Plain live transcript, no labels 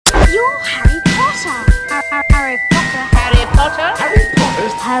You're Harry Potter. Harry Potter. Harry Potter? Harry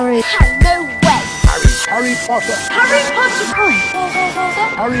Potter? Harry. No way. Harry Potter. Harry Potter.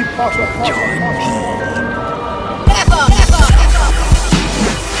 Harry Potter. Join me.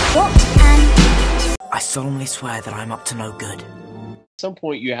 What and I solemnly swear that I'm up to no good. At some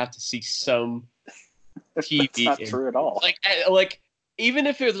point, you have to see some TV. That's not true at all. Like, even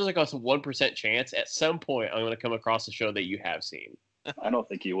if there's like a 1% chance, at some point, I'm going to come across a show that you have seen. I don't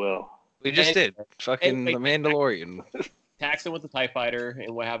think you will. We just did. Fucking The Mandalorian. Attacks him with the TIE fighter,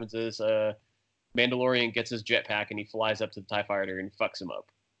 and what happens is Mandalorian gets his jetpack, and he flies up to the TIE fighter and fucks him up.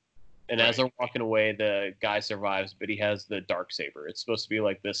 And as they're walking away, the guy survives, but he has the dark saber. It's supposed to be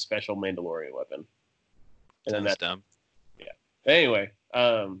like this special Mandalorian weapon. And then that's dumb. Yeah. But anyway,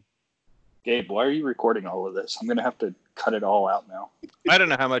 Gabe, why are you recording all of this? I'm going to have to cut it all out now. I don't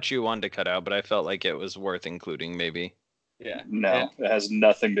know how much you wanted to cut out, but I felt like it was worth including, maybe. Yeah. No, it has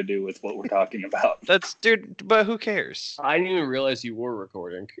nothing to do with what we're talking about. Dude, but who cares? I didn't even realize you were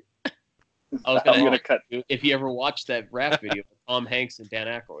recording. I was I'm going gonna to cut. if you ever watched that rap video with Tom Hanks and Dan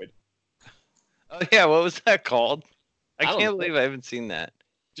Aykroyd. Oh, yeah, what was that called? I don't can't know. believe I haven't seen that.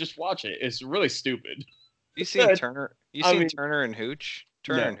 Just watch it. It's really stupid. You seen Yeah, Turner? I mean- Turner and Hooch?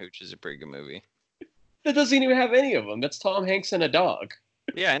 Turner No. and Hooch is a pretty good movie. That doesn't even have any of them. That's Tom Hanks and a dog.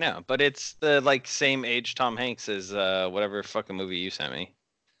 Yeah, I know, but it's the same age Tom Hanks as whatever fucking movie you sent me.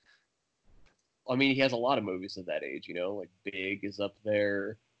 I mean, he has a lot of movies of that age, like Big is up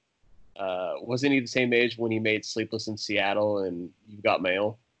there. Wasn't he the same age when he made Sleepless in Seattle and You've Got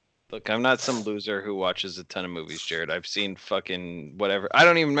Mail? Look, I'm not some loser who watches a ton of movies, Jared. I've seen fucking whatever. I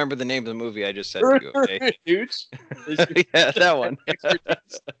don't even remember the name of the movie I just said to you, okay? Huge. Yeah, that one.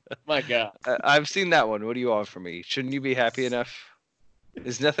 My God. I've seen that one. What do you want from me? Shouldn't you be happy enough?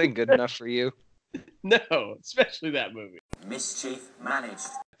 Is nothing good enough for you? No, especially that movie. Mischief managed.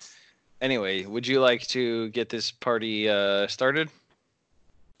 Anyway, would you like to get this party started?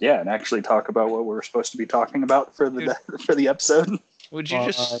 Yeah, and actually talk about what we're supposed to be talking about for the episode. Would you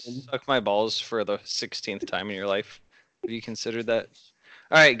just suck my balls for the 16th time in your life? Have you considered that?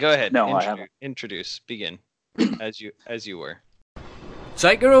 All right, go ahead. No, I haven't. Introduce. Begin. As you were.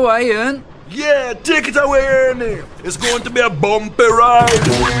 Take her away, Ian. Yeah, take it away, Ernie. It's going to be a bumpy ride.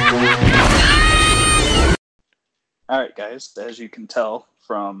 All right, guys. As you can tell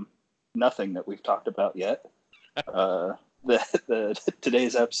from nothing that we've talked about yet,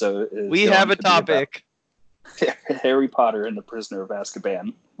 today's episode is. We have a topic. Harry Potter and the Prisoner of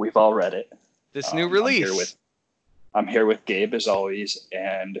Azkaban. We've all read it. This new release. I'm here with Gabe as always,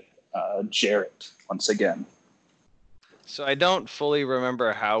 and Jarrett once again. So I don't fully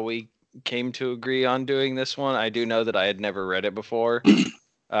remember how we came to agree on doing this one. I do know that I had never read it before.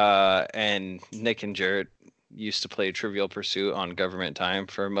 And Nick and Jarrett used to play Trivial Pursuit on government time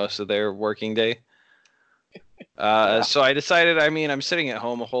for most of their working day. So I decided, I'm sitting at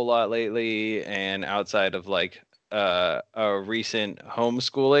home a whole lot lately, and outside of a recent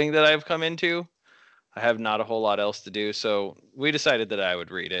homeschooling that I've come into, I have not a whole lot else to do. So we decided that I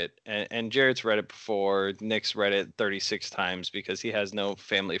would read it, and Jarrett's read it before. Nick's read it 36 times because he has no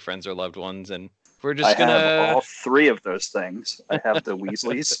family, friends, or loved ones, and we're just I have all three of those things. I have the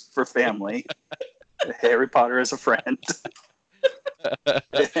Weasleys for family, Harry Potter as a friend,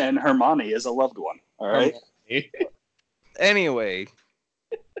 and Hermione as a loved one. All right. Anyway,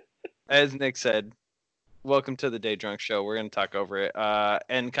 as Nick said, welcome to the Day Drunk Show. We're going to talk over it.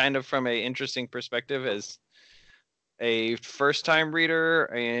 And kind of from a interesting perspective as a first-time reader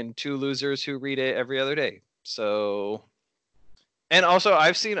and two losers who read it every other day. So, and also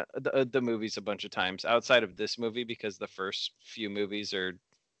I've seen the movies a bunch of times outside of this movie because the first few movies are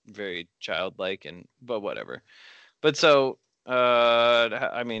very childlike but whatever. But so, go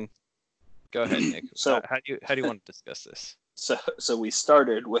ahead, Nick. So how do you want to discuss this? So we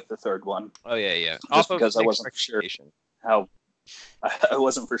started with the third one. Oh yeah. Just because I wasn't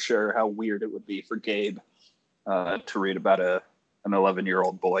sure how weird it would be for Gabe to read about an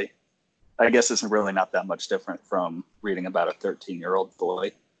 11-year-old boy. I guess it's really not that much different from reading about a 13-year-old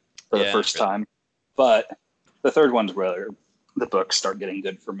boy for the first time. But the third one's where the books start getting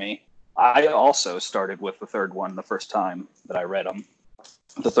good for me. I also started with the third one the first time that I read them.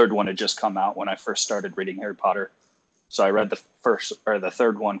 The third one had just come out when I first started reading Harry Potter. So I read the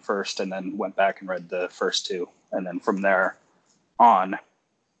third one first and then went back and read the first two. And then from there on,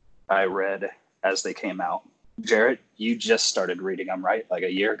 I read as they came out. Jarrett, you just started reading them, right? Like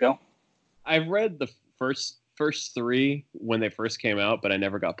a year ago? I read the first three when they first came out, but I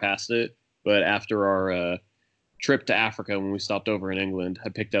never got past it. But after our trip to Africa, when we stopped over in England, I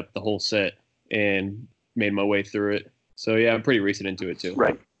picked up the whole set and made my way through it. So yeah, I'm pretty recent into it too.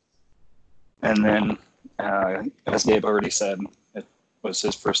 Right. And then, as Gabe already said, it was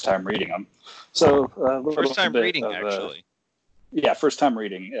his first time reading them. So a little First time bit reading, of, actually. yeah, first time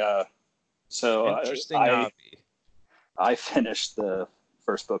reading. So Interesting I hobby. I finished the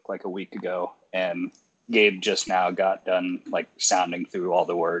first book like a week ago, and Gabe just now got done like sounding through all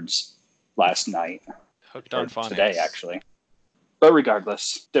the words last night, Hooked on or phonics. today actually. But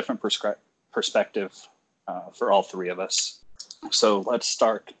regardless, different perspective for all three of us. So let's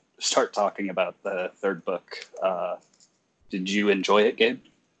start talking about the third book. Did you enjoy it, Gabe?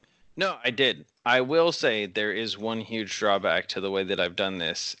 No, I did. I will say there is one huge drawback to the way that I've done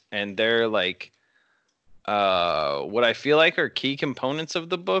this, and they're like what I feel like are key components of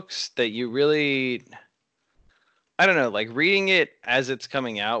the books that you really, I don't know, like reading it as it's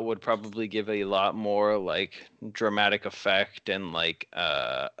coming out would probably give a lot more like dramatic effect and like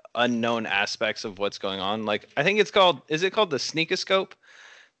unknown aspects of what's going on. Like I think is it called the sneakoscope?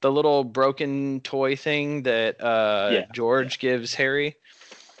 The little broken toy thing that George gives Harry.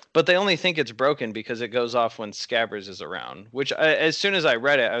 But they only think it's broken because it goes off when Scabbers is around. Which, as soon as I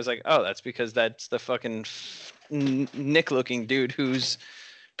read it, I was like, "Oh, that's because that's the fucking Nick-looking dude who's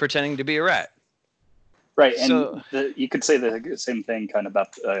pretending to be a rat." Right, So, and you could say the same thing kind of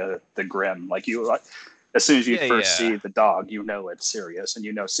about the Grim. Like as soon as you first see the dog, you know it's Sirius, and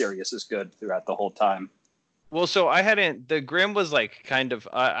you know Sirius is good throughout the whole time. well, so the Grim was like kind of,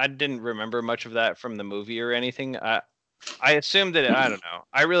 I didn't remember much of that from the movie or anything. I assumed that I don't know.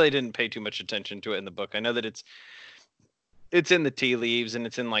 I really didn't pay too much attention to it in the book. I know that it's in the tea leaves and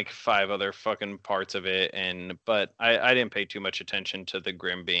it's in like 5 other fucking parts of it, but I didn't pay too much attention to the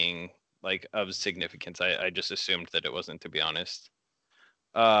Grim being like of significance. I just assumed that it wasn't, to be honest.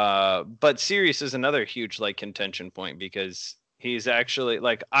 But Sirius is another huge like contention point because he's actually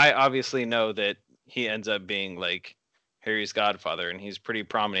like, I obviously know that he ends up being like Harry's godfather, and he's pretty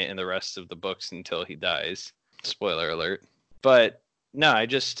prominent in the rest of the books until he dies. Spoiler alert. But no,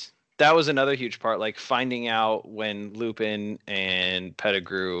 that was another huge part, like finding out when Lupin and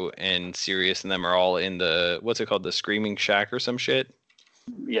Pettigrew and Sirius and them are all in the, what's it called, the Screaming Shack or some shit.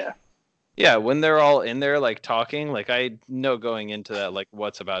 Yeah, when they're all in there like talking, like I know going into that like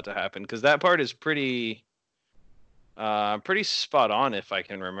what's about to happen, because that part is pretty spot on if I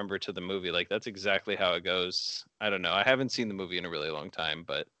can remember to the movie. Like that's exactly how it goes. I don't know. I haven't seen the movie in a really long time,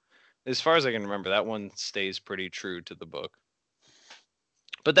 but as far as I can remember, that one stays pretty true to the book.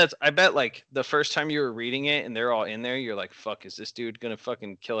 But I bet like the first time you were reading it and they're all in there, you're like, fuck, is this dude gonna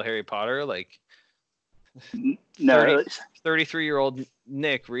fucking kill Harry Potter? Like, no, 33-year-old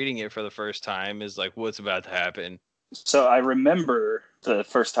Nick reading it for the first time is like, what's about to happen? So I remember the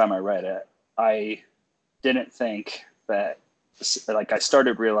first time I read it, I didn't think that, like I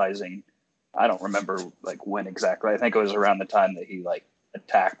started realizing, I don't remember like when exactly. I think it was around the time that he like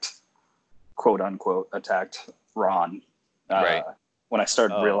quote unquote attacked Ron. Right. When I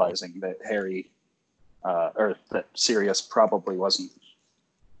started realizing that Harry, or that Sirius probably wasn't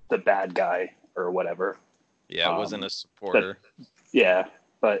the bad guy or whatever. Yeah, it wasn't a supporter.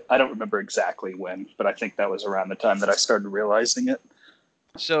 But I don't remember exactly when, but I think that was around the time that I started realizing it.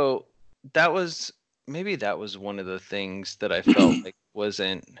 So maybe that was one of the things that I felt like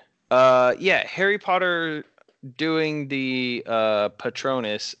wasn't, Harry Potter doing the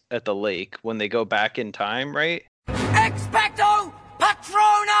Patronus at the lake when they go back in time, right? Expecto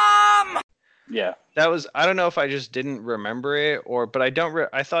Patronum! Yeah. That was, I don't know if I just didn't remember it but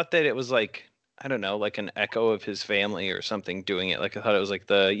I thought that it was like, I don't know, like an echo of his family or something doing it. Like I thought it was like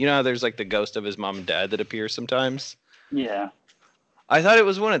how there's like the ghost of his mom and dad that appears sometimes. Yeah. I thought it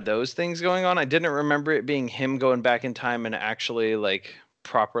was one of those things going on. I didn't remember it being him going back in time and actually like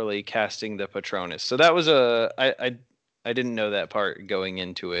properly casting the Patronus. So that was I didn't know that part going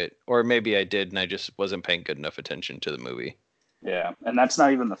into it, or maybe I did and I just wasn't paying good enough attention to the movie. Yeah, and that's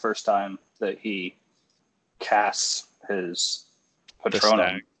not even the first time that he casts his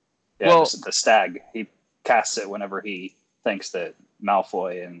Patronum. The stag. He casts it whenever he thinks that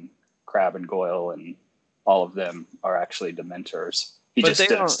Malfoy and Crabbe and Goyle and all of them are actually Dementors. He just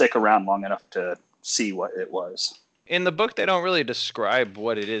didn't stick around long enough to see what it was. In the book, they don't really describe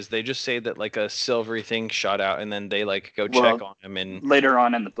what it is. They just say that like a silvery thing shot out, and then they like go check on him. And later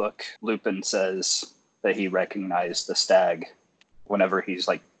on in the book, Lupin says that he recognized the stag whenever he's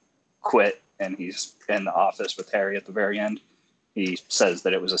like quit and he's in the office with Harry at the very end. He says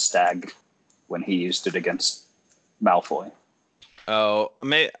that it was a stag when he used it against Malfoy. Oh,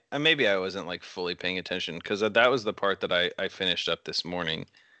 maybe I wasn't like fully paying attention, because that was the part that I finished up this morning.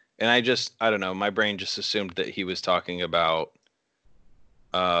 And I don't know, my brain just assumed that he was talking about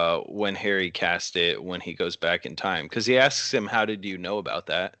when Harry cast it when he goes back in time. Because he asks him, how did you know about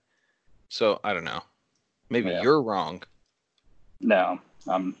that? So I don't know. Maybe Yeah. you're wrong. No,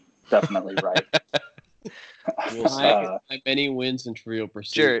 I'm definitely right. Will my many wins in Trivial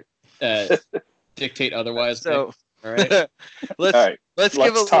Pursuit Jarrett. dictate otherwise? So All right. let's All right, let's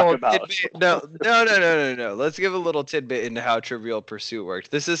give a let's talk little about- tidbit. No. Let's give a little tidbit into how Trivial Pursuit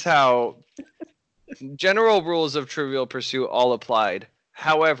worked. This is how general rules of Trivial Pursuit all applied.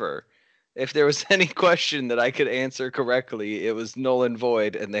 However, if there was any question that I could answer correctly, it was null and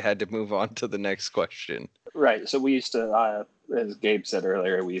void, and they had to move on to the next question. Right. So we used to, as Gabe said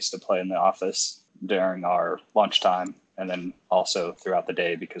earlier, we used to play in the office during our lunchtime and then also throughout the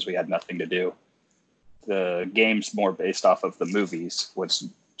day because we had nothing to do. The game's more based off of the movies, which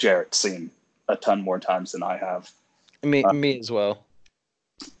Jarrett's seen a ton more times than I have. Me as well.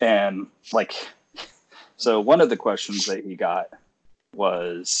 And so one of the questions that he got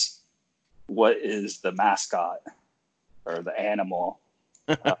was, what is the mascot or the animal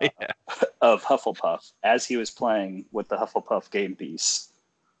of Hufflepuff as he was playing with the Hufflepuff game piece?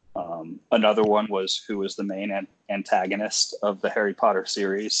 Another one was, who was the main antagonist of the Harry Potter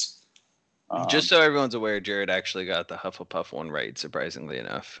series? Just so everyone's aware, Jarrett actually got the Hufflepuff one right, surprisingly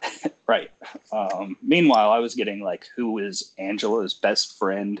enough. Right. Meanwhile, I was getting who is Angela's best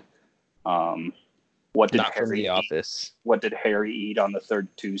friend? What did Not from Harry The eat? Office. What did Harry eat on the third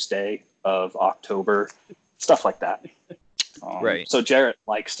Tuesday of October? Stuff like that. Right. So Jarrett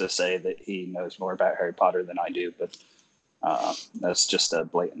likes to say that he knows more about Harry Potter than I do, but that's just a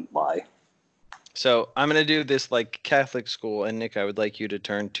blatant lie. So I'm going to do this like Catholic school, and Nick, I would like you to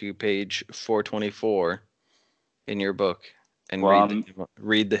turn to page 424 in your book and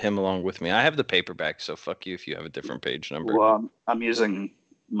read the hymn along with me. I have the paperback, so fuck you if you have a different page number. Well, I'm using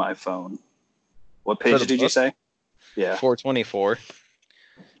my phone. What page did you say? Yeah. 424.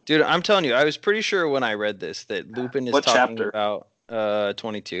 Dude, I'm telling you, I was pretty sure when I read this that Lupin is What talking chapter? about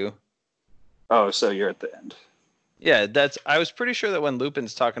 22. Oh, so you're at the end. Yeah, I was pretty sure that when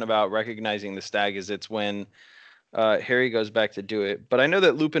Lupin's talking about recognizing the stag it's when Harry goes back to do it. But I know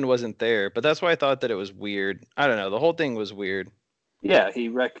that Lupin wasn't there, but that's why I thought that it was weird. I don't know, the whole thing was weird. Yeah, he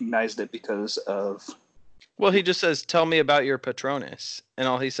recognized it because of... Well, he just says, tell me about your Patronus. And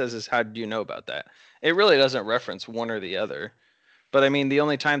all he says is, how did you know about that? It really doesn't reference one or the other. But I mean, the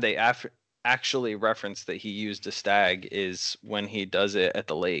only time they actually reference that he used a stag is when he does it at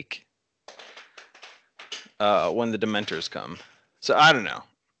the lake. When the Dementors come. So I don't know.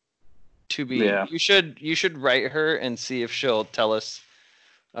 Yeah. You should write her and see if she'll tell us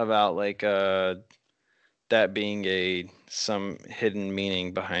about that being some hidden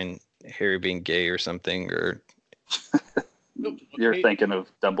meaning behind Harry being gay or something, or You're thinking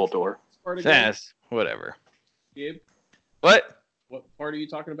of Dumbledore. yes, whatever. Gabe, What? what part are you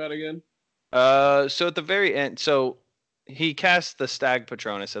talking about again? So at the very end, so he casts the stag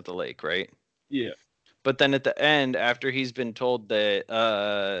Patronus at the lake, right? Yeah. But then at the end, after he's been told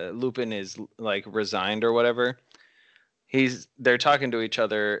that Lupin is resigned or whatever, they're talking to each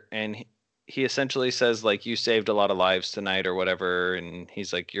other, and he essentially says you saved a lot of lives tonight or whatever, and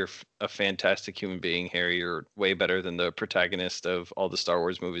he's like, you're a fantastic human being, Harry. You're way better than the protagonist of all the Star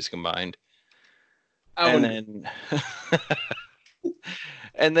Wars movies combined. And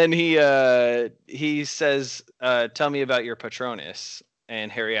then he says, tell me about your Patronus,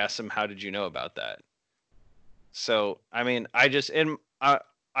 and Harry asks him, how did you know about that? So, I mean, I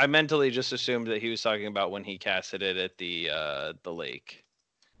mentally just assumed that he was talking about when he casted it at the lake,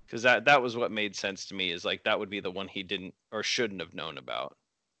 because that was what made sense to me. Is that would be the one he didn't or shouldn't have known about.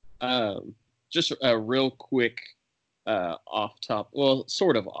 Just a real quick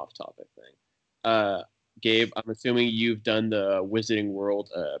sort of off topic thing. Gabe, I'm assuming you've done the Wizarding World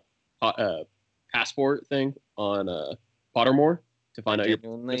passport thing on Pottermore to find out your...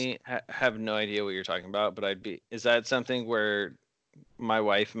 Genuinely have no idea what you're talking about, but is that something where my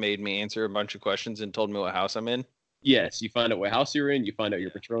wife made me answer a bunch of questions and told me what house I'm in? Yes, you find out what house you're in, you find out your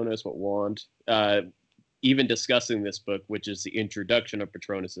Patronus, what wand. Even discussing this book, which is the introduction of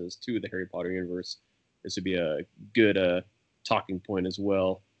Patronuses to the Harry Potter universe, this would be a good talking point as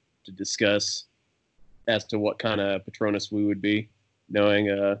well to discuss as to what kind of Patronus we would be, knowing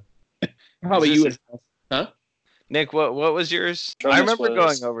probably you would... Huh? Nick, what was yours? Patronus I remember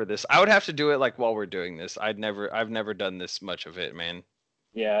was- going over this. I would have to do it while we're doing this. I've never done this much of it, man.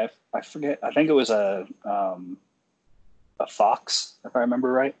 Yeah, I forget. I think it was a fox, if I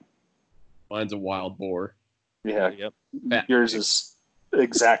remember right. Mine's a wild boar. Yeah. Yep. Yours is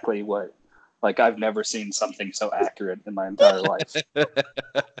exactly what... I've never seen something so accurate in my entire life.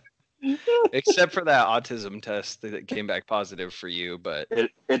 Except for that autism test that came back positive for you, but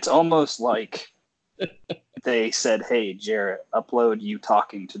It's almost like they said, "Hey, Jarrett, upload you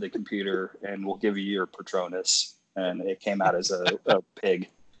talking to the computer, and we'll give you your Patronus." And it came out as a pig.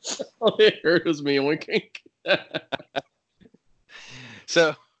 All they heard was me winking.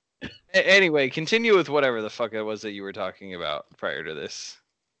 So, anyway, continue with whatever the fuck it was that you were talking about prior to this.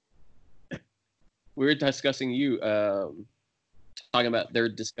 We were discussing talking about they're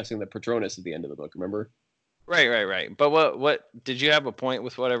discussing the Patronus at the end of the book. Remember? Right. But what did you have a point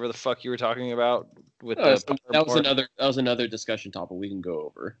with whatever the fuck you were talking about with So that was another discussion topic we can go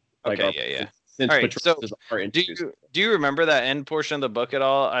over. Okay, yeah. Since All right, Patronus are introduced. Do you remember that end portion of the book at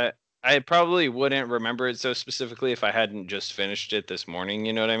all? I probably wouldn't remember it so specifically if I hadn't just finished it this morning.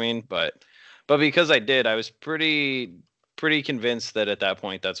 You know what I mean? But because I did, I was pretty convinced that at that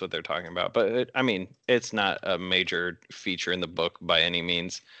point that's what they're talking about. But I mean, it's not a major feature in the book by any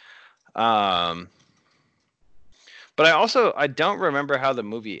means. But I don't remember how the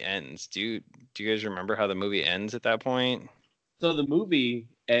movie ends. Do you guys remember how the movie ends at that point? So the movie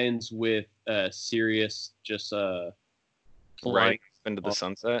ends with Sirius just flying into the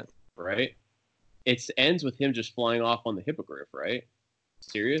sunset. Right? It ends with him just flying off on the hippogriff, right?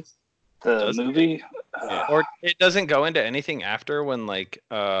 Sirius? The movie? Or it doesn't go into anything after when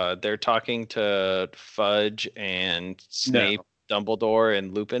they're talking to Fudge and Snape, Dumbledore,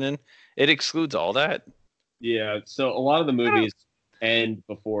 and Lupin. It excludes all that. Yeah, so a lot of the movies end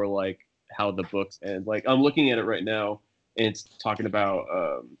before how the books end. I'm looking at it right now, and it's talking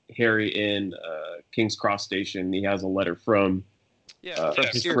about Harry in King's Cross Station. He has a letter from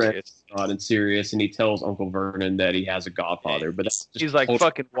his friend and Sirius, and he tells Uncle Vernon that he has a godfather. But that's he's like,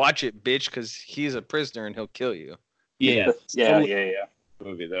 "Fucking watch it, bitch," because he's a prisoner and he'll kill you. Yeah, yeah.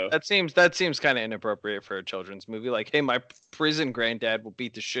 Movie though. That seems kind of inappropriate for a children's movie. Like, hey, my prison granddad will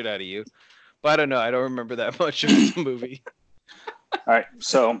beat the shit out of you. But I don't know. I don't remember that much of the movie. All right.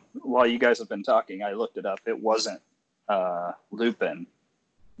 So while you guys have been talking, I looked it up. It wasn't Lupin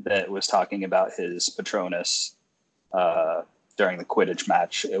that was talking about his Patronus during the Quidditch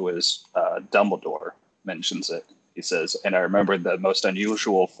match. It was Dumbledore mentions it. He says, "And I remember the most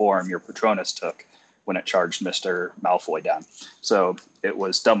unusual form your Patronus took when it charged Mr. Malfoy down." So it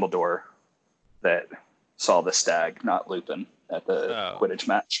was Dumbledore that saw the stag, not Lupin, at the Quidditch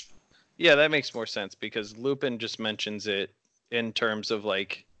match. Yeah, that makes more sense because Lupin just mentions it in terms of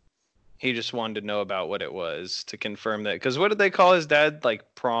he just wanted to know about what it was to confirm that. Because what did they call his dad?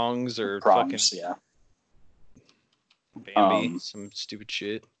 Prongs or Prongs, fucking yeah. Bambi, some stupid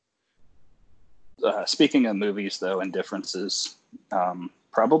shit. Speaking of movies, though, and differences,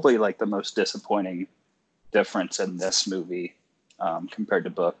 probably the most disappointing difference in this movie compared to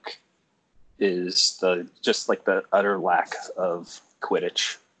book is the utter lack of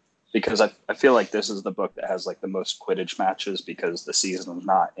Quidditch. Because I feel like this is the book that has the most Quidditch matches because the season's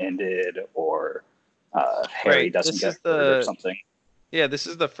not ended or Harry doesn't get hurt or something. Yeah, this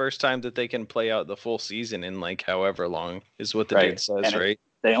is the first time that they can play out the full season in however long is what the dude says, and right?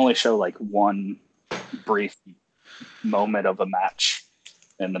 They only show one brief moment of a match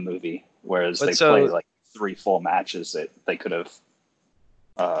in the movie, whereas they play 3 full matches that they could have.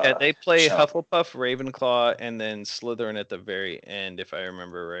 They play Hufflepuff, Ravenclaw, and then Slytherin at the very end, if I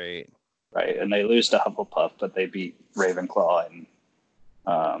remember right. Right, and they lose to Hufflepuff, but they beat Ravenclaw and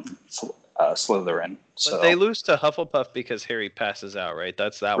Slytherin. So but they lose to Hufflepuff because Harry passes out, right?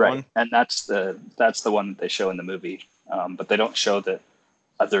 That's that one. And that's the one that they show in the movie, but they don't show the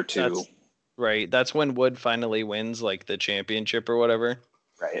other two. That's when Wood finally wins the championship or whatever.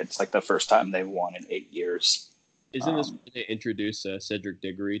 Right, it's the first time they've won in 8 years. Isn't this when they introduce Cedric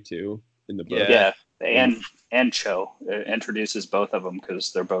Diggory too in the book? Yeah, and Cho introduces both of them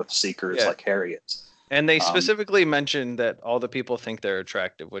because they're both seekers like Harry is. And they specifically mentioned that all the people think they're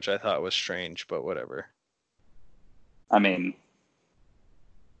attractive, which I thought was strange, but whatever. I mean,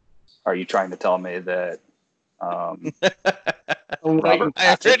 are you trying to tell me that Robert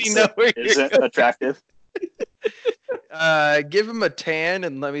I already know where isn't attractive? Give him a tan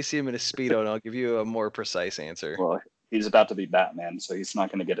and let me see him in a Speedo, and I'll give you a more precise answer. Well, he's about to be Batman, so he's not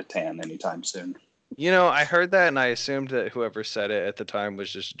going to get a tan anytime soon. I heard that, and I assumed that whoever said it at the time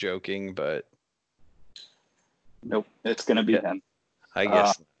was just joking, but nope, it's going to be him. I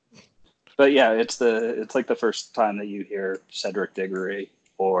guess. But yeah, it's the first time that you hear Cedric Diggory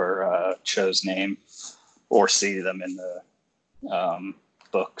or Cho's name or see them in the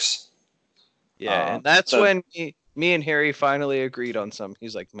books. Yeah, and that's when me and Harry finally agreed on something.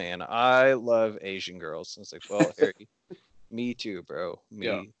 He's like, "Man, I love Asian girls." I was like, "Well, Harry, me too, bro.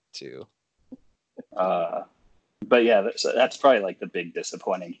 Me too." But yeah, that's probably the big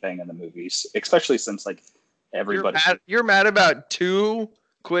disappointing thing in the movies, especially since everybody. You're mad about 2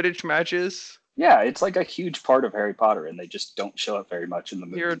 Quidditch matches? Yeah, it's like a huge part of Harry Potter, and they just don't show it very much in the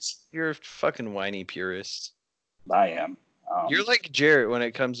You're movies. a fucking whiny purist. I am. You're like Jarrett when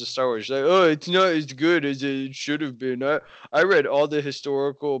it comes to Star Wars. You're like, oh, it's not as good as it should have been. I read all the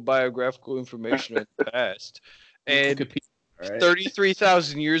historical biographical information of the past, and Wikipedia, right?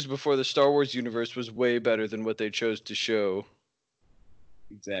 33,000 years before the Star Wars universe was way better than what they chose to show.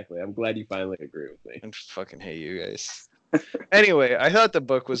 Exactly. I'm glad you finally agree with me. I fucking hate you guys. Anyway, I thought the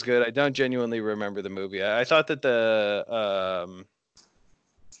book was good. I don't genuinely remember the movie. I thought that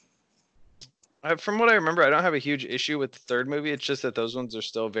from what I remember, I don't have a huge issue with the third movie. It's just that those ones are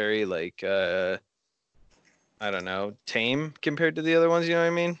still very like I don't know, tame compared to the other ones. You know what I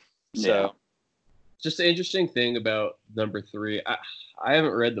mean? Yeah. So Just the interesting thing about number 3, I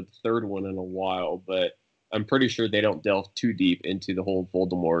haven't read the third one in a while, but I'm pretty sure they don't delve too deep into the whole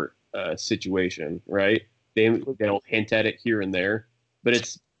Voldemort situation, right? They don't hint at it here and there, but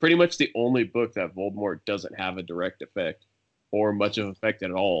it's pretty much the only book that Voldemort doesn't have a direct effect or much of effect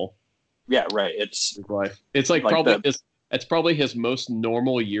at all. Yeah, right. It's like it's probably his most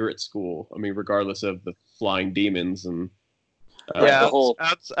normal year at school. I mean, regardless of the flying demons and yeah, the whole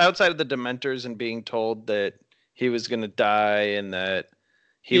outside of the Dementors and being told that he was going to die and that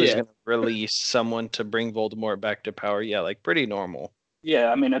he was going to release someone to bring Voldemort back to power. Yeah, like pretty normal.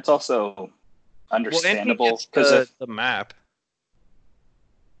 Yeah, I mean, it's also understandable because the map.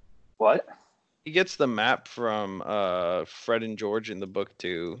 What? He gets the map from Fred and George in the book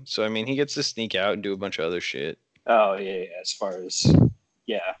too. So I mean, he gets to sneak out and do a bunch of other shit. Oh yeah, as far as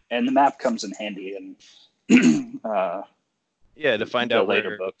and the map comes in handy and to find out later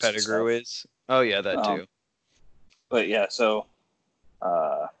where books Pettigrew is. Oh yeah, that too. But yeah, so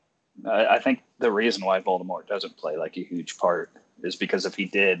I think the reason why Voldemort doesn't play like a huge part is because if he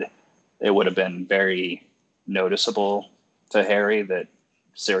did, it would have been very noticeable to Harry that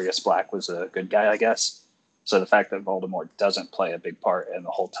Sirius Black was a good guy, I guess. So the fact that Voldemort doesn't play a big part, and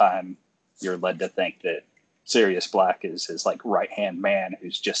the whole time you're led to think that Sirius Black is his like right-hand man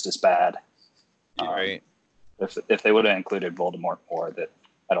who's just as bad. Right. If they would have included Voldemort more, that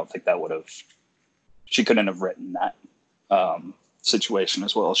I don't think that would have. She couldn't have written that situation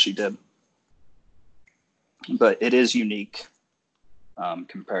as well as she did. But it is unique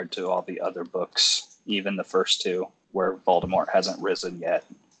compared to all the other books, even the first two, where Voldemort hasn't risen yet.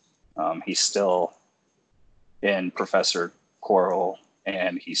 He's still in Professor Quirrell,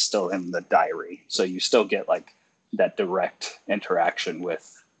 and he's still in the diary. So you still get like that direct interaction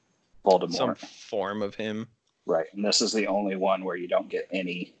with Voldemort. Some form of him. Right. And this is the only one where you don't get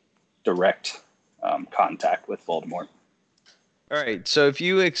any direct contact with Voldemort. All right. So if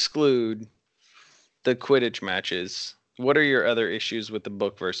you exclude the Quidditch matches, what are your other issues with the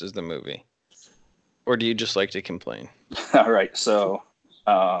book versus the movie? Or do you just like to complain? All right. So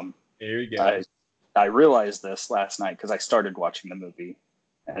here you go. I realized this last night because I started watching the movie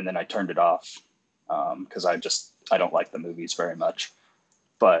and then I turned it off because I don't like the movies very much.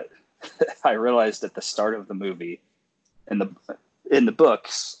 But I realized at the start of the movie, in the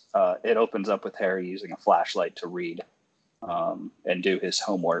books, it opens up with Harry using a flashlight to read and do his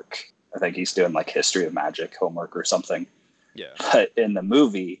homework. I think he's doing like history of magic homework or something. Yeah. But in the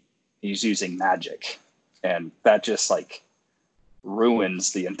movie, he's using magic, and that just like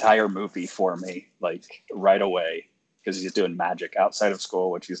ruins the entire movie for me, like right away, because he's doing magic outside of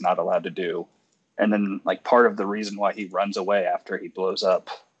school, which he's not allowed to do. And then like part of the reason why he runs away after he blows up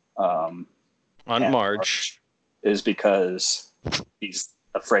on Marge is because he's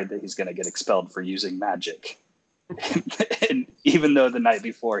afraid that he's going to get expelled for using magic. And even though the night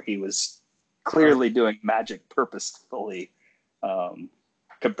before he was clearly doing magic purposefully,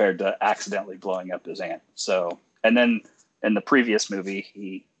 compared to accidentally blowing up his aunt. So, and then in the previous movie,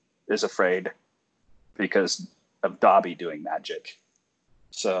 he is afraid because of Dobby doing magic.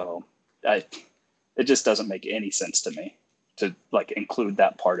 So it just doesn't make any sense to me to like include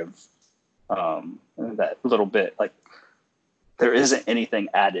that part of that little bit. Like there isn't anything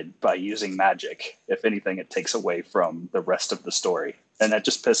added by using magic. If anything, it takes away from the rest of the story. And that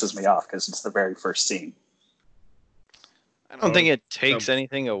just pisses me off because it's the very first scene. I don't think it takes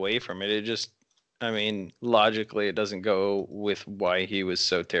anything away from it. It just, I mean, logically, it doesn't go with why he was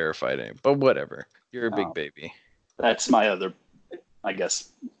so terrified. But whatever. You're a big baby. That's my other, I guess,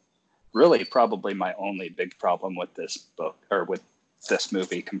 really probably my only big problem with this book or with this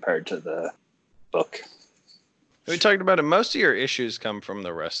movie compared to the book. We talked about it. Most of your issues come from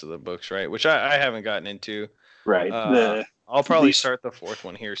the rest of the books, right? Which I haven't gotten into. Right. I'll probably start the fourth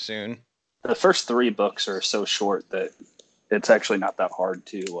one here soon. The first three books are so short that it's actually not that hard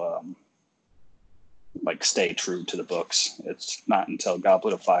to like stay true to the books. It's not until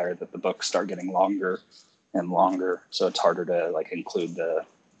Goblet of Fire that the books start getting longer and longer, so it's harder to like include the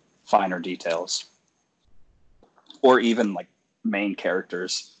finer details, or even like main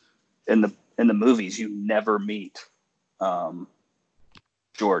characters in the movies. You never meet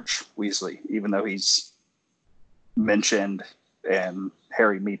George Weasley, even though he's mentioned and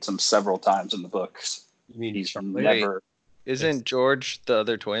Harry meets him several times in the books. You mean He's Charlie? never. Isn't George the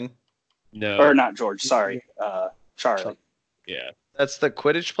other twin? No. Or not George, sorry. Charlie. Yeah. That's the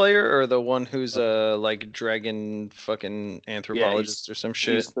Quidditch player, or the one who's a like dragon fucking anthropologist or some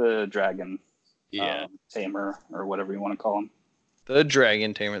shit? He's the dragon Yeah. tamer, or whatever you want to call him. The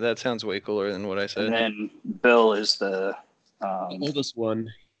dragon tamer. That sounds way cooler than what I said. And then Bill is the The oldest one.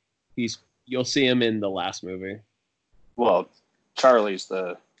 You'll see him in the last movie. well, Charlie's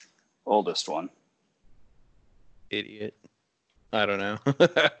the oldest one. Idiot. I don't know.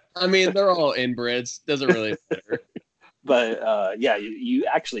 I mean, they're all inbreds. Doesn't really matter. But yeah, you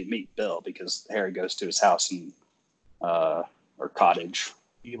actually meet Bill because Harry goes to his house and or cottage,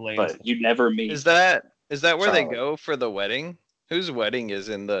 He lands. but you never meet. Is that where they Charlie. go for the wedding? Whose wedding is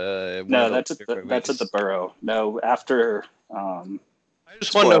in the? No, one of that's the at the, movies? that's at the Burrow. No, after I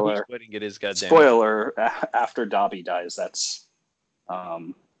just want to know spoiler. whose wedding it is. Goddamn. spoiler, after Dobby dies, that's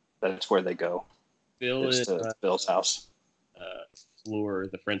where they go. Bill It's is to Bill's house. Fleur,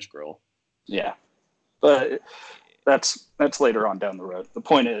 the French girl. Yeah, but that's later on down the road. The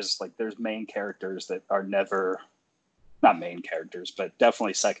point is, like, there's main characters that are never, not main characters, but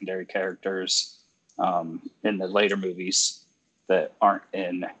definitely secondary characters in the later movies that aren't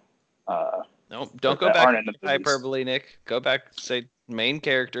in. No, don't go that back aren't in the to movies. hyperbole, Nick. Go back, say main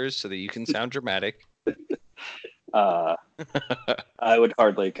characters, so that you can sound dramatic. I would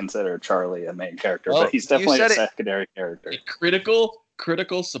hardly consider Charlie a main character, Well, but he's you definitely a said it. secondary character. A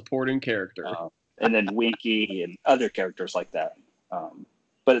critical supporting character. And then Winky and other characters like that.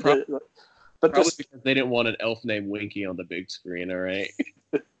 But Probably this because they didn't want an elf named Winky on the big screen. All right.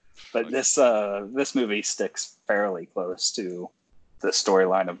 this movie sticks fairly close to the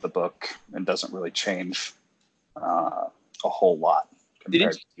storyline of the book and doesn't really change a whole lot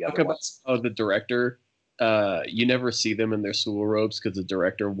compared Didn't to you the talk other about ones. the director? You never see them in their school robes because the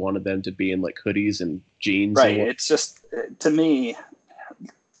director wanted them to be in like hoodies and jeans. Right. And It's just, to me,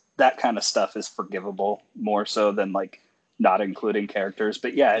 that kind of stuff is forgivable more so than like not including characters.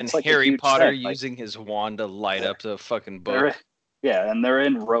 But yeah, And it's like a Harry huge Potter thing. Like, using his wand to light up the fucking book. yeah, and they're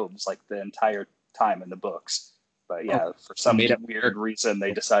in robes like the entire time in the books. But yeah, for some made up weird reason,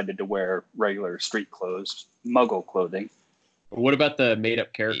 they decided to wear regular street clothes, Muggle clothing. what about the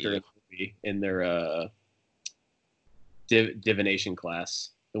made-up character in the movie in their divination class?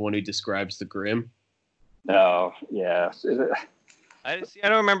 The one who describes the Grim. No, yeah, I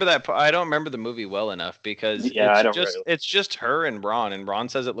don't remember that. I don't remember the movie well enough because Yeah, I don't it's just her and Ron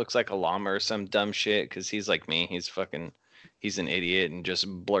says it looks like a llama or some dumb shit because he's like me. He's an idiot and just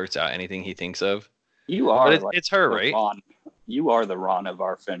blurts out anything he thinks of. you are. But like it's her, the right? Ron. You are the Ron of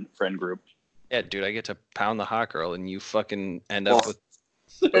our friend group. Yeah, dude, I get to pound the hot girl and you fucking end up with.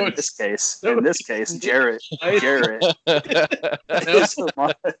 In this case, Jarrett is the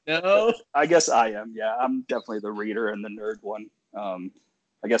Ron. No. I guess I am. Yeah, I'm definitely the reader and the nerd one.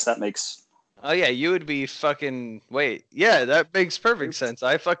 I guess that makes. Oh yeah, you would be fucking. Wait, yeah, that makes perfect sense.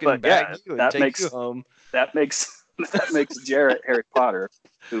 I fucking But bag yeah, you and that take makes- you home. That makes Jarrett Harry Potter,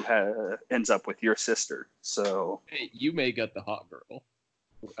 who ends up with your sister. So You may get the hot girl.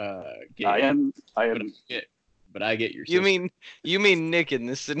 Gabe, I am. But I get your. You sister. mean Nick in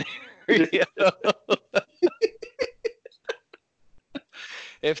this scenario?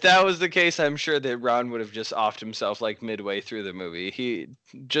 If that was the case, I'm sure that Ron would have just offed himself like midway through the movie. He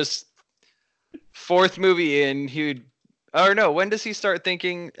just fourth movie in, he would. Or no, when does he start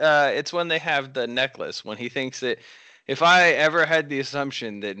thinking? It's when they have the necklace. When he thinks that if I ever had the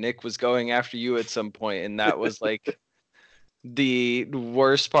assumption that Nick was going after you at some point, and that was like the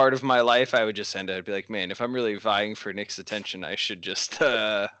worst part of my life, I would just end it. I'd be like, man, if I'm really vying for Nick's attention, I should just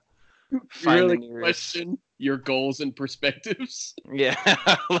find really the nearest. question your goals and perspectives. Yeah,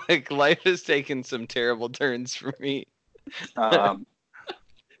 like life has taken some terrible turns for me. That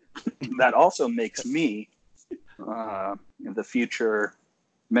also makes me the future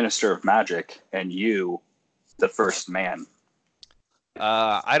Minister of Magic, and you the first man.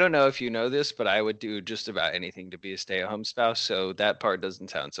 I don't know if you know this, but I would do just about anything to be a stay-at-home spouse, so that part doesn't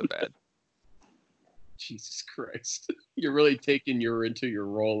sound so bad. Jesus Christ. You're really taking into your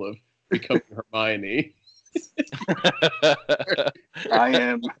role of becoming Hermione. I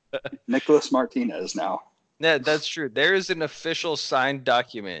am Nicholas Martinez now. Yeah, that's true. There is an official signed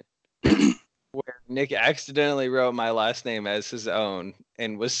document where Nick accidentally wrote my last name as his own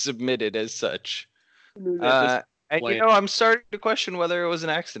and was submitted as such. And I'm starting to question whether it was an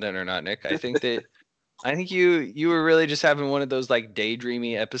accident or not, Nick. I think you were really just having one of those like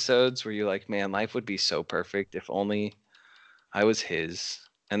daydreamy episodes where you're like, man, life would be so perfect if only I was his.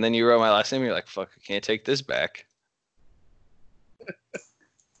 And then you wrote my last name and you're like, fuck, I can't take this back.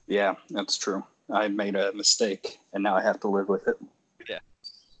 Yeah, that's true. I made a mistake and now I have to live with it. Yeah.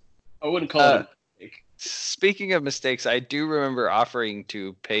 I wouldn't call it a mistake. Speaking of mistakes, I do remember offering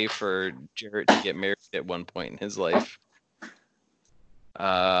to pay for Jarrett to get married at one point in his life.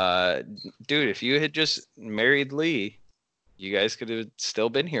 Dude, if you had just married Lee, you guys could have still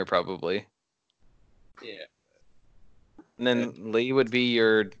been here probably. Yeah. And then Lee would be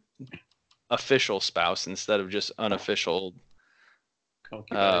your official spouse instead of just unofficial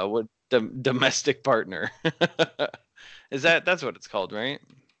domestic partner. That's what it's called, right?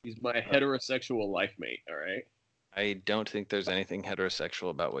 He's my heterosexual life mate, all right? I don't think there's anything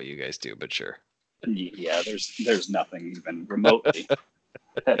heterosexual about what you guys do, but sure. Yeah, there's nothing even remotely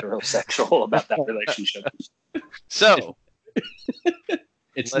heterosexual about that relationship. So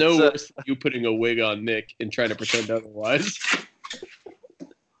it's no worse than you putting a wig on Nick and trying to pretend otherwise. I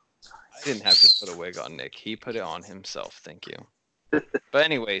didn't have to put a wig on Nick. He put it on himself. Thank you. But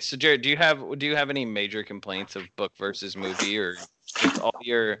anyway, so Jared, do you have any major complaints of book versus movie, or is all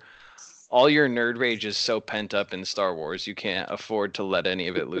your nerd rage is so pent up in Star Wars you can't afford to let any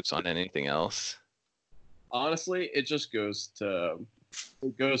of it loose on anything else? Honestly, it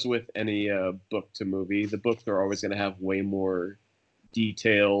goes with any book to movie. The books are always going to have way more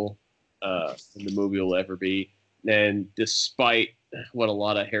detail than the movie will ever be. And despite what a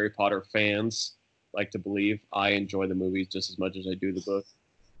lot of Harry Potter fans like to believe, I enjoy the movies just as much as I do the book.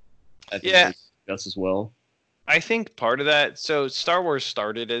 I think that's as well. I think part of that, so Star Wars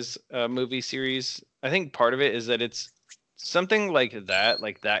started as a movie series. I think part of it is that it's something like that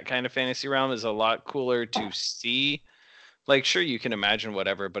kind of fantasy realm is a lot cooler to see. Like, sure, you can imagine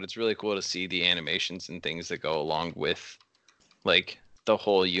whatever, but it's really cool to see the animations and things that go along with, like, the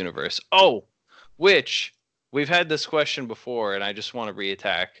whole universe. Oh, which we've had this question before, and I just want to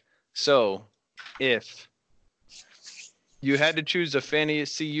reattack. So, if you had to choose a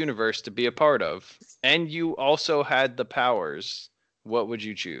fantasy universe to be a part of, and you also had the powers, what would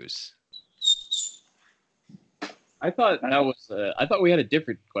you choose? I thought I thought we had a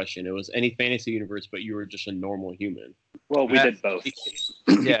different question. It was any fantasy universe, but you were just a normal human. Well, we did both.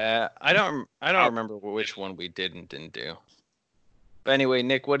 Yeah, I don't remember which one we didn't do. But anyway,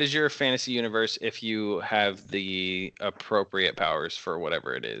 Nick, what is your fantasy universe if you have the appropriate powers for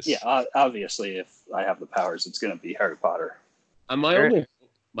whatever it is? Yeah, obviously, if I have the powers, it's going to be Harry Potter.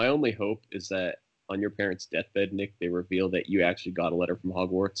 My only hope is that on your parents' deathbed, Nick, they reveal that you actually got a letter from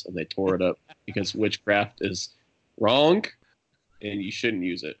Hogwarts and they tore it up because witchcraft is wrong and you shouldn't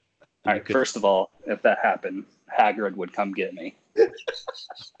use it. All right, first of all, if that happened, Hagrid would come get me.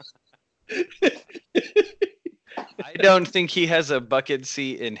 I don't think he has a bucket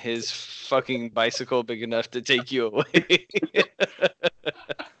seat in his fucking bicycle big enough to take you away.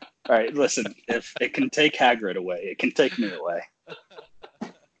 All right, listen, if it can take Hagrid away, it can take me away.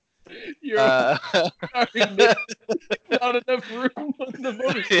 Sorry, Nick. Not enough room on the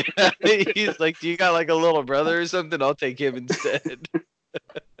motorcycle. Yeah, he's like, do you got like a little brother or something? I'll take him instead.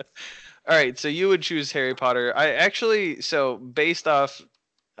 All right, so you would choose Harry Potter. So based off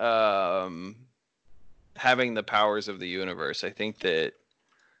having the powers of the universe, I think that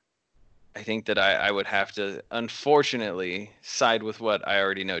I would have to, unfortunately, side with what I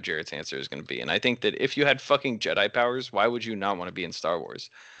already know Jarrett's answer is going to be. And I think that if you had fucking Jedi powers, why would you not want to be in Star Wars?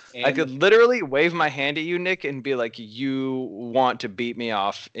 And I could literally wave my hand at you, Nick, and be like, you want to beat me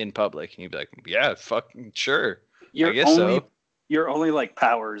off in public. And you'd be like, yeah, fucking sure. I guess so. Your only like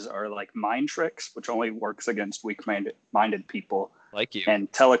powers are like mind tricks, which only works against weak-minded people. Like you. And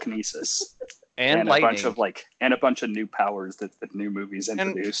telekinesis. And lightning. a bunch of new powers that the new movies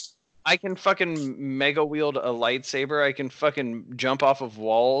introduced. I can fucking mega wield a lightsaber. I can fucking jump off of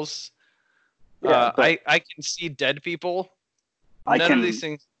walls. Yeah, I can see dead people. None of these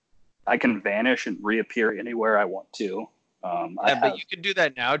things. I can vanish and reappear anywhere I want to. But you can do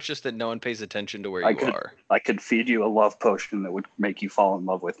that now. It's just that no one pays attention to where you are. I could feed you a love potion that would make you fall in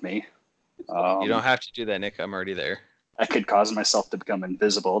love with me. You don't have to do that, Nick. I'm already there. I could cause myself to become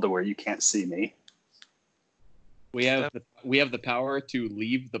invisible to where you can't see me. We have the power to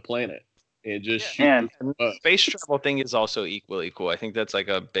leave the planet and just shoot. And space travel thing is also equally cool. I think that's like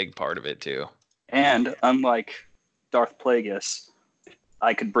a big part of it too. And unlike Darth Plagueis,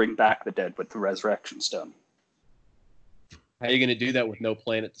 I could bring back the dead with the resurrection stone. How are you going to do that with no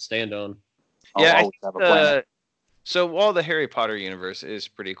planet to stand on? I'll Yeah, I always have a planet. so while the Harry Potter universe is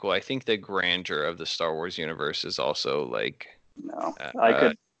pretty cool, I think the grandeur of the Star Wars universe is also like No, uh, I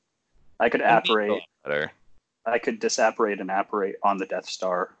could a apparate. lot better. I could disapparate and apparate on the Death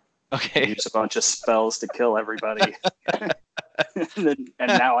Star. Okay. Use a bunch of spells to kill everybody, and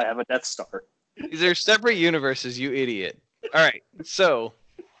now I have a Death Star. These are separate universes, you idiot. All right, so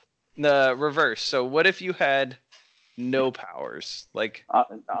the reverse. So what if you had no powers? Like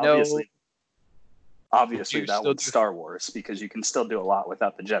Obviously, You that still one's do- Star Wars because you can still do a lot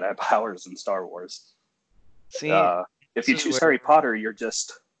without the Jedi powers in Star Wars. see, If you this is choose where- Harry Potter, you're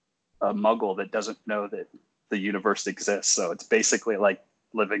just a Muggle that doesn't know that the universe exists. So it's basically like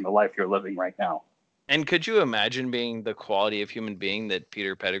living the life you're living right now. and could you imagine being the quality of human being that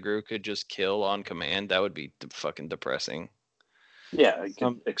Peter Pettigrew could just kill on command? That would be fucking depressing. Yeah, it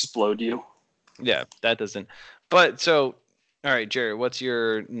can explode you. Yeah, that doesn't. But so, all right, Jarrett, what's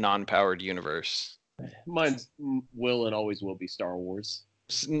your non-powered universe? Mine's will and always will be Star Wars.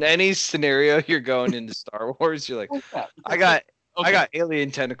 Any scenario you're going into Star Wars, you're like, I got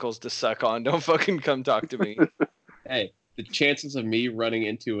alien tentacles to suck on. Don't fucking come talk to me. Hey, the chances of me running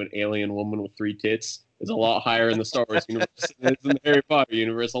into an alien woman with 3 tits is a lot higher in the Star Wars universe than it is in the Harry Potter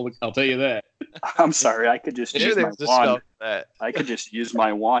universe. I'll tell you that. I'm sorry, I could just use my There's a spell wand. for that. I could just use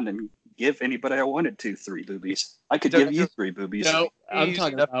my wand and give anybody I wanted to 3 boobies. I could give you 3 boobies. No, I'm Use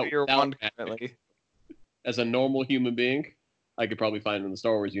talking enough about of your without wand magic. currently. As a normal human being, I could probably find it in the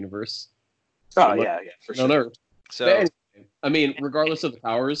Star Wars universe. Oh yeah, for On sure. Earth. So But anyway, I mean, regardless of the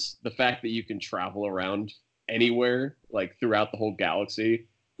powers, the fact that you can travel around anywhere, like throughout the whole galaxy.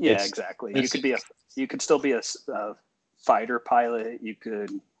 Yeah, It's- exactly. it's- You could still be a fighter pilot. You could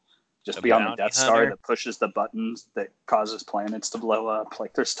just A be on the bounty Death Star hunter. that pushes the buttons that causes planets to blow up.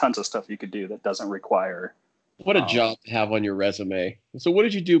 Like there's tons of stuff you could do that doesn't require. What a job to have on your resume. So, what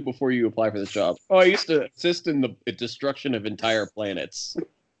did you do before you applied for this job? Oh, I used to assist in the destruction of entire planets.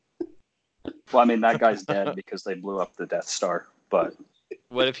 Well, I mean that guy's dead because they blew up the Death Star. But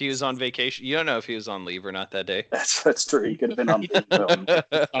what if he was on vacation? You don't know if he was on leave or not that day. that's true. He could have been on the film.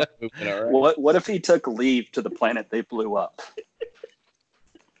 Stop moving, all right? What if he took leave to the planet they blew up?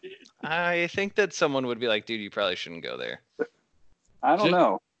 I think that someone would be like, dude, you probably shouldn't go there. I don't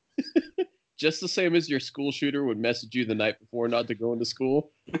know. Just the same as your school shooter would message you the night before not to go into school,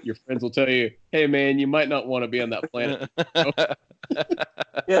 your friends will tell you, hey, man, you might not want to be on that planet.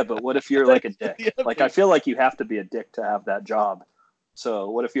 Yeah, but what if you're like a dick? Yeah, Like I feel like you have to be a dick to have that job. So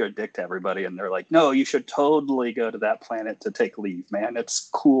what if you're a dick to everybody and they're like, no, you should totally go to that planet to take leave, man. It's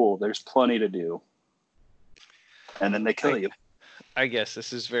cool. There's plenty to do. And then they kill you. I guess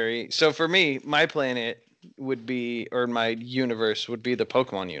this is very. So for me, my planet would be, or my universe would be the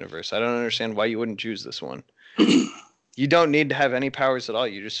Pokemon universe. I don't understand why you wouldn't choose this one. You don't need to have any powers at all.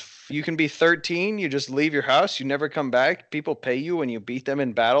 You can be 13. You just leave your house. You never come back. People pay you when you beat them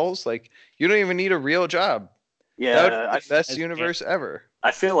in battles. Like you don't even need a real job. That would Yeah, be the best universe ever.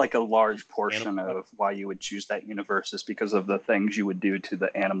 I feel like a large portion of why you would choose that universe is because of the things you would do to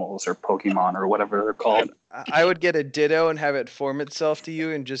the animals or Pokemon or whatever they're called. I would get a Ditto and have it form itself to you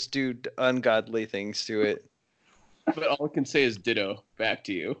and just do ungodly things to it. But all I can say is ditto back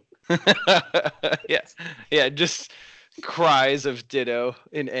to you. Yeah, just cries of Ditto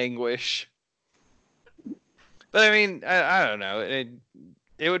in anguish. But I mean, I don't know.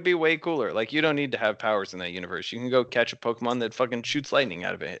 It would be way cooler. Like you don't need to have powers in that universe. You can go catch a Pokemon that fucking shoots lightning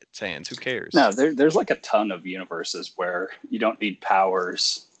out of its hands. Who cares? No, there's like a ton of universes where you don't need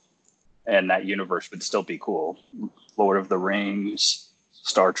powers and that universe would still be cool. Lord of the Rings,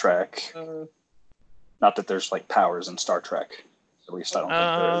 Star Trek. Not that there's like powers in Star Trek. At least I don't think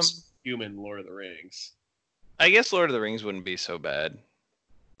there is. Human Lord of the Rings. I guess Lord of the Rings wouldn't be so bad.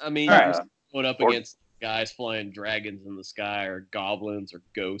 I mean, Yeah. you're going up Or- against guys flying dragons in the sky or goblins or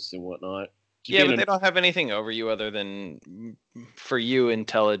ghosts and whatnot. Just Yeah, being but they don't have anything over you other than, for you,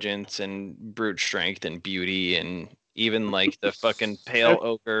 intelligence and brute strength and beauty and even like the fucking pale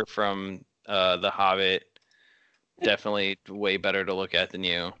ogre from The Hobbit. Definitely way better to look at than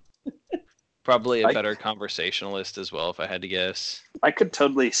you. Probably a better conversationalist as well, if I had to guess. I could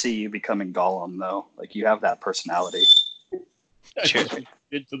totally see you becoming Gollum though. Like you have that personality.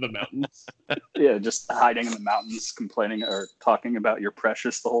 into the mountains. Yeah, just hiding in the mountains, complaining or talking about your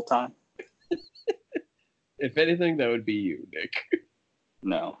precious the whole time. If anything, that would be you, Nick.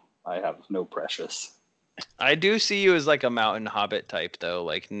 No, I have no precious. I do see you as like a mountain hobbit type, though,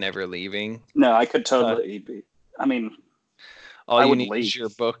 like never leaving. No, I could totally be. I mean, All I you would need leave. is your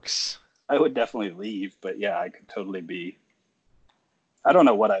books. I would definitely leave, but yeah, I could totally be. I don't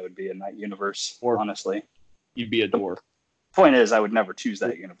know what I would be in that universe, Or- honestly. You'd be a dwarf. Point is, I would never choose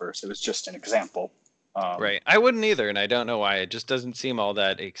that universe. It was just an example. Right. I wouldn't either, and I don't know why. It just doesn't seem all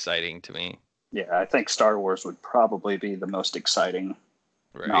that exciting to me. Yeah, I think Star Wars would probably be the most exciting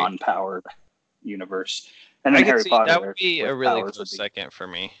Right. non-powered universe. And I then could Harry see Potter that would be with a really powers close would be- second for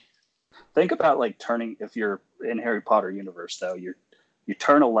me. Think about like turning, if you're in Harry Potter universe though, you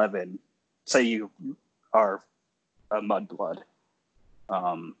turn 11, say you are a mudblood,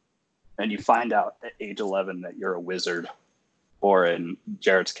 and you find out at age 11 that you're a wizard, or in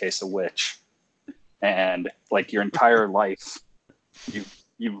Jarrett's case, a witch, and like your entire life,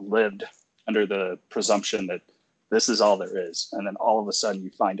 you've lived under the presumption that this is all there is, and then all of a sudden you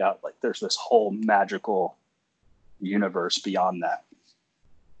find out like there's this whole magical universe beyond that.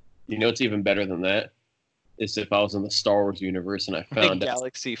 You know what's even better than that? Is if I was in the Star Wars universe and I A found out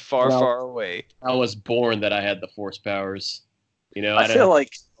galaxy far, Well- far away. I was born that I had the Force powers. You know, I feel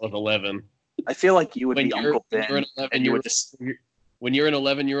like I was 11. you would be Uncle Ben, and you would just When you're an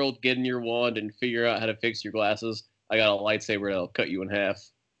 11-year-old getting your wand and figure out how to fix your glasses, I got a lightsaber that'll cut you in half.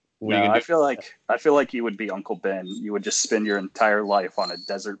 What are you No, gonna I feel like you would be Uncle Ben. You would just spend your entire life on a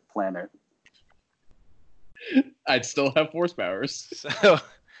desert planet. do? I'd still have Force powers. So, all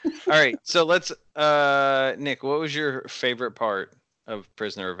right. So let's, Nick, what was your favorite part of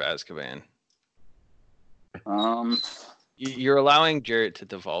Prisoner of Azkaban? You're allowing Jarrett to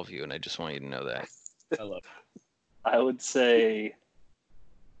devolve you, and I just want you to know that. I love it. I would say,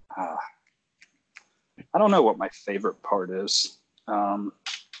 I don't know what my favorite part is.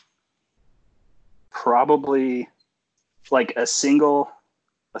 Probably like a single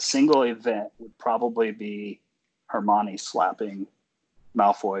event would probably be Hermione slapping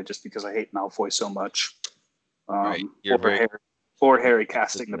Malfoy, just because I hate Malfoy so much. Right. You're very Or Harry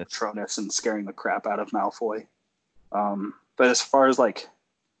casting the Goodness. Patronus and scaring the crap out of Malfoy. But as far as like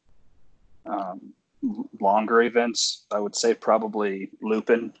longer events, I would say probably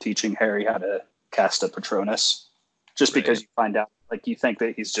Lupin teaching Harry how to cast a Patronus. Just Right. because you find out, like, you think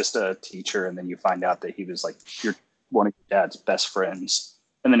that he's just a teacher, and then you find out that he was like one of your dad's best friends.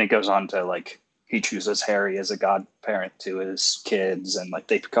 And then it goes on to like he chooses Harry as a godparent to his kids, and like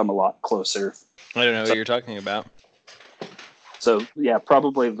they become a lot closer. I don't know what you're talking about. So yeah,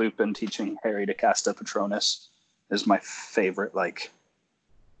 probably Lupin teaching Harry to cast a Patronus is my favorite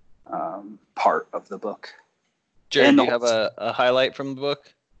part of the book. Jared, And do you have a highlight from the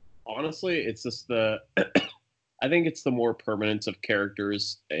book? Honestly, it's just the. I think it's the more permanence of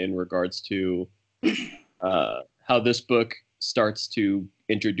characters in regards to how this book starts to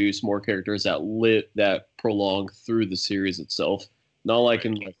introduce more characters that prolong through the series itself. Not like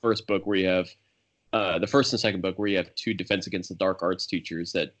in the first book where you have the first and second book where you have two Defense Against the Dark Arts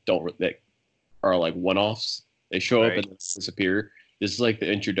teachers that are like one-offs. They show up Right. and disappear. This is like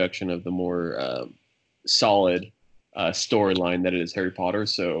the introduction of the more solid storyline that it is Harry Potter.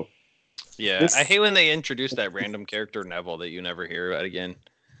 So Yeah, I hate when they introduce that random character Neville that you never hear about again,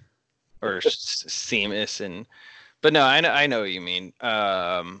 or Seamus but no, I know what you mean.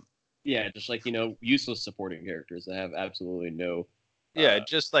 yeah, just like useless supporting characters that have absolutely no. Yeah,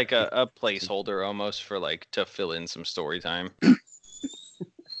 just like a placeholder almost for like to fill in some story time.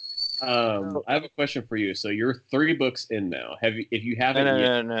 I have a question for you. So you're 3 books in now. If you haven't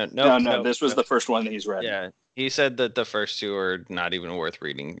yet, No, this was the first one that he's read. Yeah, he said that the first 2 are not even worth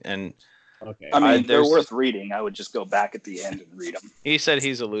reading, and okay. I mean, they're there's- worth reading. I would just go back at the end and read them. he said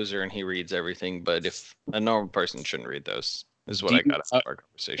he's a loser and he reads everything. But if a normal person shouldn't read those, is what Do I you- got out of our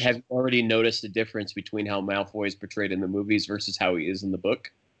conversation. Have you already noticed the difference between how Malfoy is portrayed in the movies versus how he is in the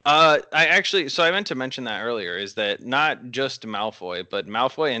book? I meant to mention that earlier, is that not just Malfoy, but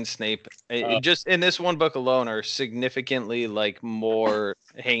Malfoy and Snape, just in this one book alone, are significantly like more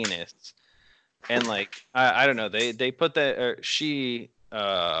heinous. And like, I don't know, they put that, she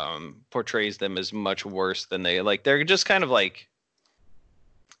portrays them as much worse than they're just kind of like,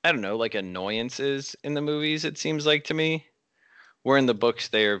 I don't know, like annoyances in the movies, it seems like to me. Where in the books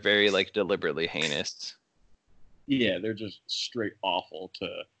they are very like deliberately heinous. Yeah, they're just straight awful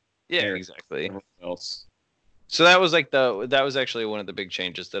to Yeah, Fair. exactly. everyone else. So that was that was actually one of the big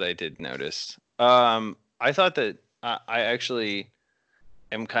changes that I did notice. I thought that I actually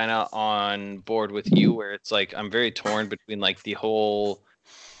am kind of on board with you, where it's like I'm very torn between like the whole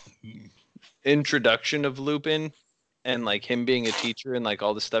introduction of Lupin and like him being a teacher and like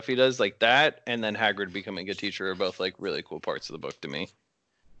all the stuff he does, like that, and then Hagrid becoming a teacher are both like really cool parts of the book to me.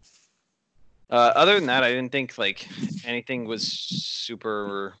 Other than that, I didn't think like anything was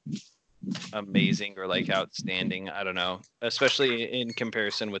super amazing or like outstanding. I don't know, especially in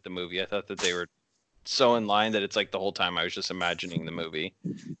comparison with the movie. I thought that they were so in line that it's like the whole time I was just imagining the movie.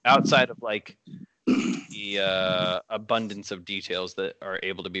 Outside of like the abundance of details that are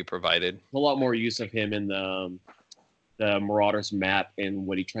able to be provided. A lot more use of him in the Marauder's map and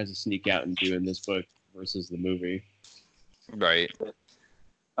what he tries to sneak out and do in this book versus the movie. Right.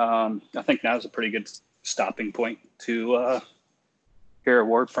 I think now is a pretty good stopping point to hear a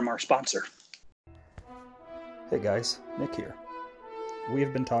word from our sponsor. Hey guys, Nick here. We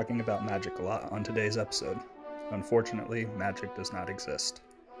have been talking about magic a lot on today's episode. Unfortunately, magic does not exist.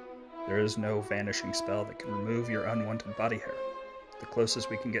 There is no vanishing spell that can remove your unwanted body hair. The closest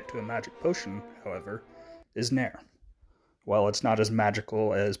we can get to a magic potion, however, is Nair. While it's not as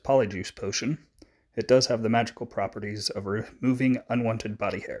magical as Polyjuice Potion, it does have the magical properties of removing unwanted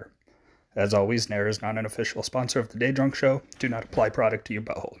body hair. As always, Nair is not an official sponsor of the Day Drunk Show. Do not apply product to your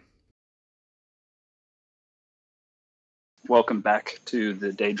butthole. Welcome back to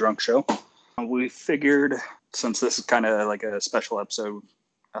the Day Drunk Show. We figured, since this is kind of like a special episode,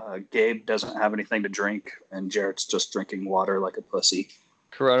 Gabe doesn't have anything to drink, and Jarrett's just drinking water like a pussy.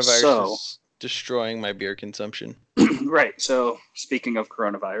 Coronavirus is destroying my beer consumption. Right. So, speaking of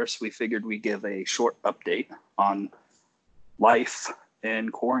coronavirus, we figured we'd give a short update on life in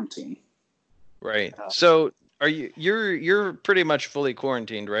quarantine. Right. So, you're pretty much fully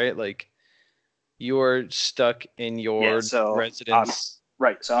quarantined, right? Like, you're stuck in your residence.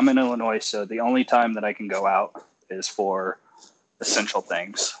 Right. So I'm in Illinois. So the only time that I can go out is for essential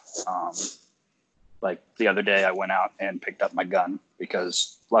things. Like the other day I went out and picked up my gun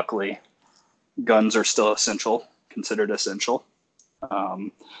because luckily guns are still considered essential.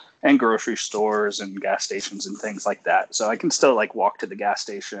 And grocery stores and gas stations and things like that. So I can still like walk to the gas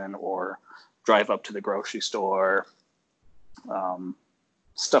station or drive up to the grocery store.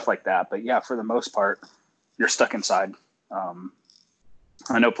 Stuff like that. But yeah, for the most part, you're stuck inside.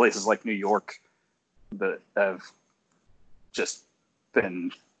 I know places like New York that have just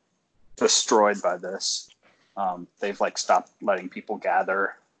been destroyed by this. They've like stopped letting people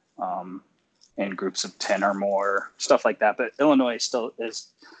gather in groups of 10 or more, stuff like that. But Illinois still is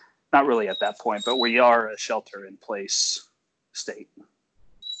not really at that point, but we are a shelter in place state.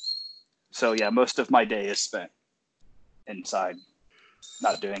 So yeah, most of my day is spent inside,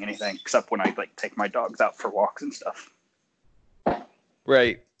 not doing anything except when I like take my dogs out for walks and stuff.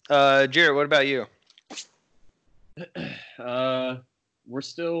 Right. Jarrett, what about you?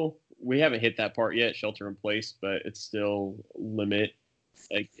 We haven't hit that part yet, shelter in place, but it's still limit.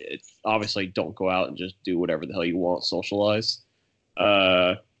 Like, it's obviously don't go out and just do whatever the hell you want, socialize.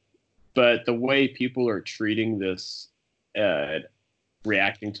 But the way people are treating this,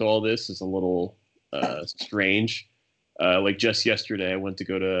 reacting to all this is a little strange. Like just yesterday, I went to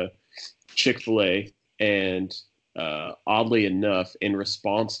go to Chick-fil-A, and oddly enough, in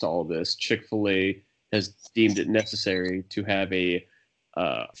response to all this, Chick-fil-A has deemed it necessary to have a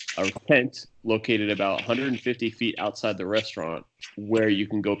tent located about 150 feet outside the restaurant where you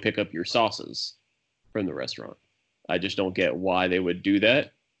can go pick up your sauces from the restaurant. I just don't get why they would do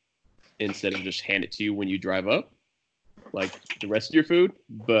that instead of just hand it to you when you drive up, like the rest of your food.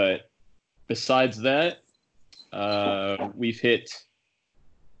 But besides that, we've hit,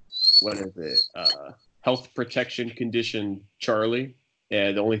 what is it? Health protection condition Charlie.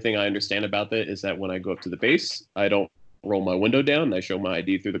 And the only thing I understand about that is that when I go up to the base, I don't roll my window down and I show my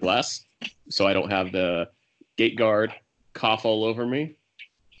ID through the glass. So I don't have the gate guard cough all over me.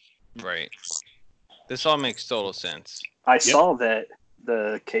 Right. This all makes total sense. I saw that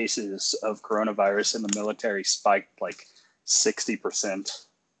the cases of coronavirus in the military spiked like 60%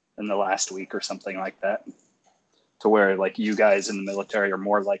 in the last week or something like that, to where like you guys in the military are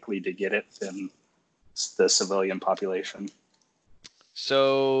more likely to get it than the civilian population.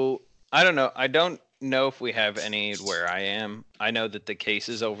 So I don't know. I don't know if we have any where I am. I know that the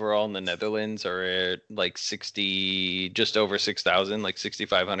cases overall in the Netherlands are at like 60, just over 6,000, like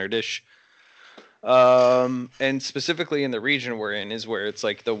 6,500-ish. And specifically in the region we're in is where it's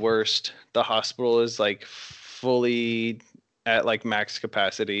like the worst. The hospital is like fully at like max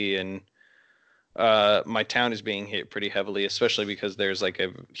capacity, and my town is being hit pretty heavily, especially because there's like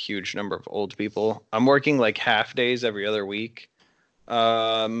a huge number of old people. I'm working like half days every other week.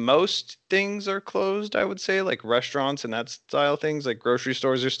 Most things are closed, I would say, like restaurants and that style things. Like grocery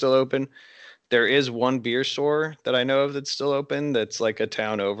stores are still open. There is one beer store that I know of that's still open, that's like a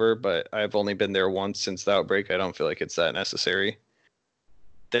town over, but I've only been there once since the outbreak. I don't feel like it's that necessary.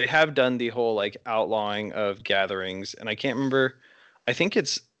 They have done the whole like outlawing of gatherings, and I can't remember. I think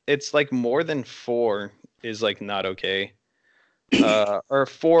it's like more than 4 is like not okay. Or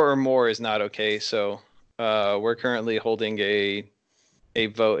 4 or more is not okay. So we're currently holding a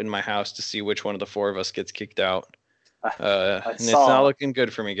vote in my house to see which one of the 4 of us gets kicked out. And it's not looking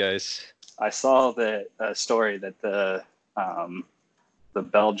good for me, guys. I saw that story that the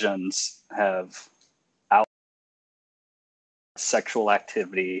Belgians have out sexual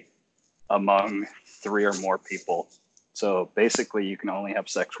activity among 3 or more people. So basically, you can only have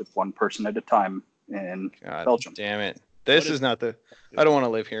sex with one person at a time in God Belgium. damn it! This is not the. I don't want to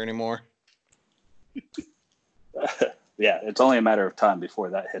live here anymore. Yeah, it's only a matter of time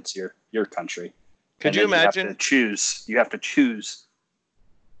before that hits your country. Could you imagine? You have to choose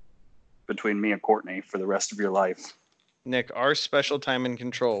between me and Courtney for the rest of your life. Nick, our special time in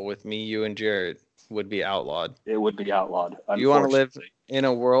control with me, you, and Jarrett would be outlawed. It would be outlawed. You want to live in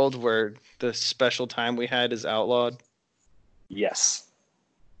a world where the special time we had is outlawed? Yes.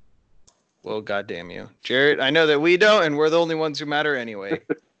 Well, goddamn you, Jarrett. I know that we don't, and we're the only ones who matter anyway.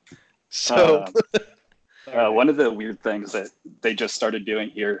 So, one of the weird things that they just started doing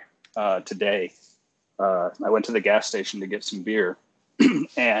here today, I went to the gas station to get some beer,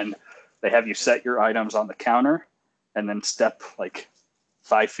 and they have you set your items on the counter and then step like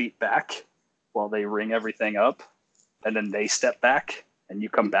 5 feet back while they ring everything up. And then they step back and you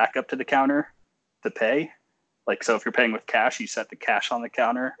come back up to the counter to pay. Like, so if you're paying with cash, you set the cash on the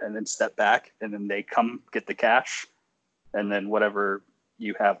counter and then step back, and then they come get the cash. And then whatever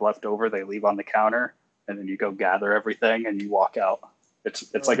you have left over, they leave on the counter, and then you go gather everything and you walk out.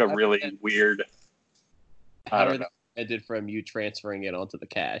 It's like a really weird. I don't know. Ended from you transferring it onto the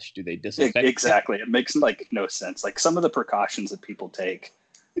cash. Do they disinfect? Exactly. It makes like no sense. Like, some of the precautions that people take,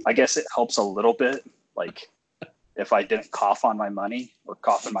 I guess it helps a little bit. Like, if I didn't cough on my money or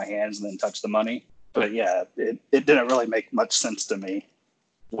cough in my hands and then touch the money. But yeah, it didn't really make much sense to me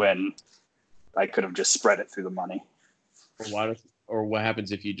when I could have just spread it through the money. Or what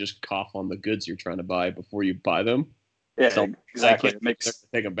happens if you just cough on the goods you're trying to buy before you buy them? Yeah, So exactly.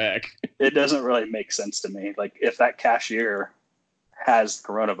 take them back. It doesn't really make sense to me. Like, if that cashier has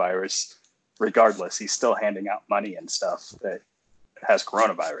coronavirus, regardless, he's still handing out money and stuff that has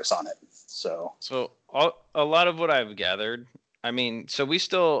coronavirus on it. So a lot of what I've gathered, I mean, so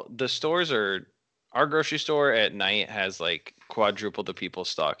our grocery store at night has like quadruple the people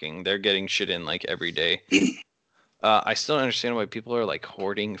stocking. They're getting shit in like every day. I still don't understand why people are like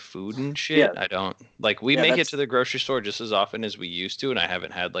hoarding food and shit. Yeah. I don't like. We make it to the grocery store just as often as we used to, and I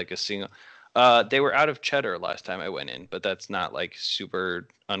haven't had like a single. They were out of cheddar last time I went in, but that's not like super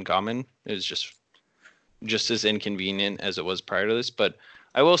uncommon. It was just as inconvenient as it was prior to this. But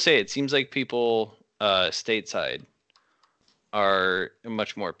I will say, it seems like people stateside are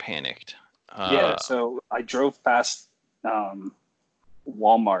much more panicked. yeah. So I drove past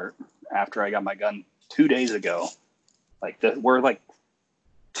Walmart after I got my gun 2 days ago. Like, we're like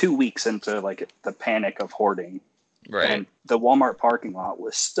 2 weeks into like the panic of hoarding, right? And the Walmart parking lot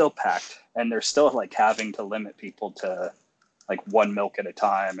was still packed, and they're still like having to limit people to like 1 milk at a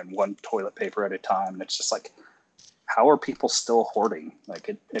time and 1 toilet paper at a time. And it's just like, how are people still hoarding? Like,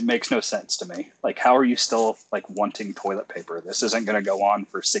 it makes no sense to me. Like, how are you still like wanting toilet paper? This isn't going to go on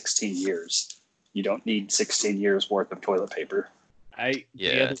for 16 years. You don't need 16 years worth of toilet paper.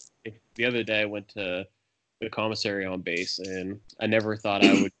 The other day I went to the commissary on base, and I never thought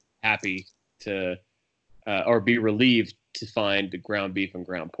I would be happy to or be relieved to find ground beef and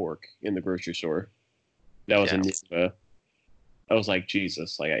ground pork in the grocery store. That was I was like,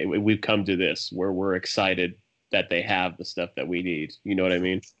 Jesus, like we've come to this where we're excited that they have the stuff that we need. You know what I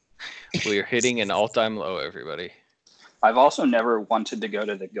mean? We're hitting an all-time low, everybody. I've also never wanted to go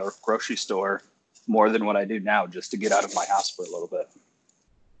to the grocery store more than what I do now, just to get out of my house for a little bit.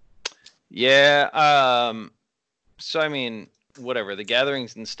 Yeah. So I mean, whatever, the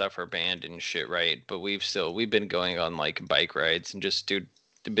gatherings and stuff are banned and shit, right? But we've been going on like bike rides, and just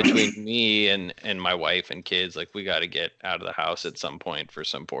between me and my wife and kids, like, we got to get out of the house at some point for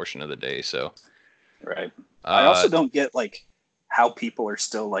some portion of the day. So, right. I also don't get like how people are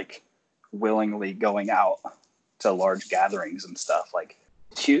still like willingly going out to large gatherings and stuff. Like,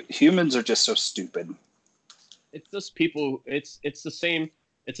 humans are just so stupid. It's just people. It's the same.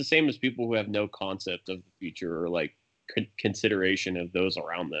 It's the same as people who have no concept of the future or like consideration of those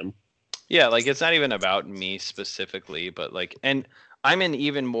around them. Yeah, like, it's not even about me specifically, but like, and I'm in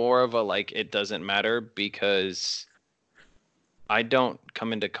even more of a like, it doesn't matter, because I don't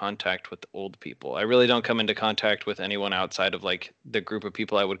come into contact with old people. I really don't come into contact with anyone outside of like the group of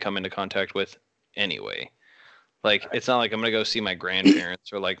people I would come into contact with anyway. Like, it's not like I'm going to go see my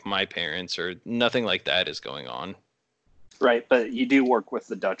grandparents or like my parents, or nothing like that is going on. Right, but you do work with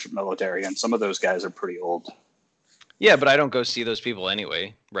the Dutch military, and some of those guys are pretty old. Yeah, but I don't go see those people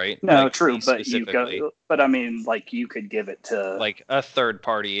anyway, right? No, like, true, but you go. But I mean, like, you could give it to like a third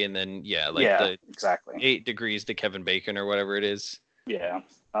party, and then exactly 8 degrees to Kevin Bacon or whatever it is. Yeah.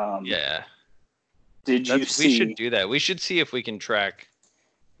 Yeah. Did you see? We should do that. We should see if we can track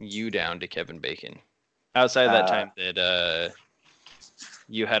you down to Kevin Bacon. Outside of that time that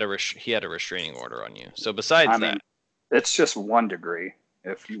you had he had a restraining order on you. So besides that, it's just 1 degree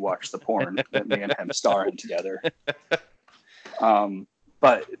if you watch the porn that me and him star in together.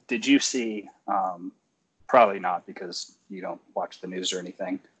 But did you see? Probably not, because you don't watch the news or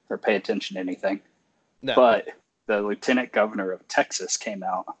anything or pay attention to anything. No. But the lieutenant governor of Texas came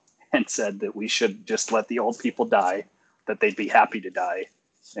out and said that we should just let the old people die, that they'd be happy to die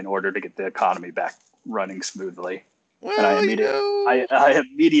in order to get the economy back running smoothly. Well, and I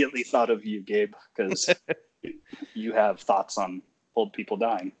immediately thought of you, Gabe, because you have thoughts on old people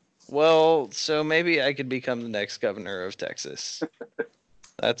dying. Well, so maybe I could become the next governor of Texas.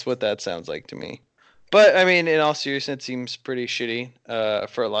 That's what that sounds like to me. But I mean, in all seriousness, it seems pretty shitty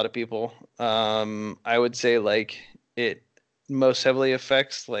for a lot of people. I would say like it most heavily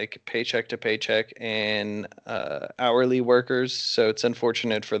affects like paycheck to paycheck and hourly workers. So it's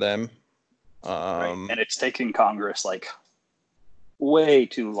unfortunate for them. Right. And it's taking Congress like way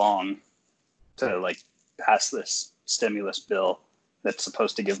too long to like pass this stimulus bill that's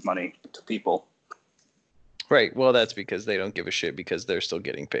supposed to give money to people. Right. Well, that's because they don't give a shit because they're still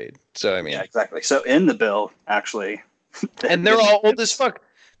getting paid. So, I mean. Yeah, exactly. So in the bill, actually. And they're all old as fuck.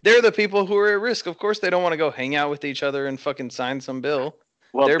 They're the people who are at risk. Of course, they don't want to go hang out with each other and fucking sign some bill.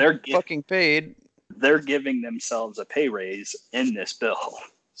 Well, they're fucking paid. They're giving themselves a pay raise in this bill.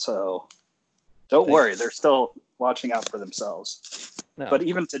 So don't worry. They're still watching out for themselves. No. But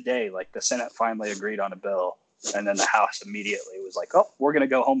even today, like the Senate finally agreed on a bill. And then the House immediately was like, oh, we're going to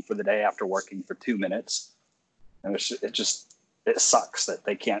go home for the day after working for 2 minutes. And it sucks that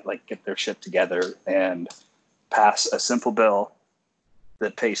they can't like get their shit together and pass a simple bill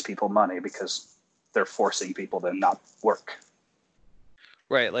that pays people money because they're forcing people to not work.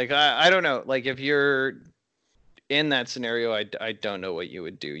 Right. Like, I don't know. Like, if you're in that scenario, I don't know what you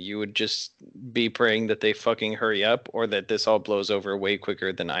would do. You would just be praying that they fucking hurry up or that this all blows over way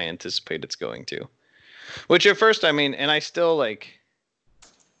quicker than I anticipate it's going to. Which at first, I mean, and I still like...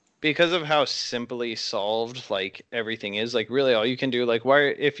 Because of how simply solved like everything is, like really all you can do, like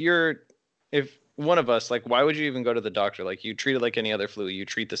if one of us, like why would you even go to the doctor? Like you treat it like any other flu, you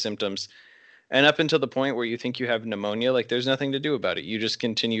treat the symptoms, and up until the point where you think you have pneumonia, like there's nothing to do about it. You just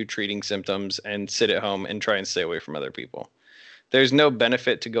continue treating symptoms and sit at home and try and stay away from other people. There's no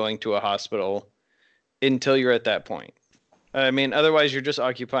benefit to going to a hospital until you're at that point. I mean, otherwise you're just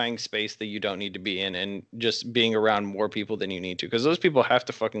occupying space that you don't need to be in and just being around more people than you need to, because those people have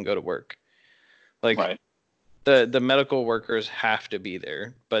to fucking go to work. Like, right. The medical workers have to be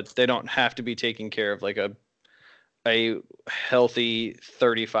there, but they don't have to be taking care of like a healthy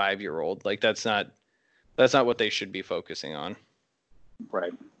 35-year-old. Like that's not what they should be focusing on.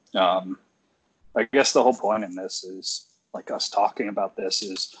 Right. I guess the whole point in this is like us talking about this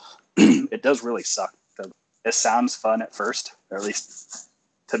is it does really suck. It sounds fun at first, or at least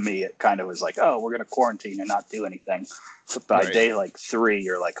to me, it kind of was like, oh, we're going to quarantine and not do anything. But by day like 3,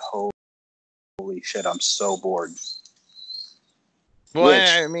 you're like, holy shit, I'm so bored. Well,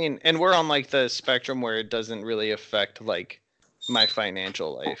 I mean, and we're on like the spectrum where it doesn't really affect like my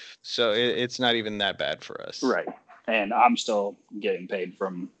financial life. So it's not even that bad for us. Right. And I'm still getting paid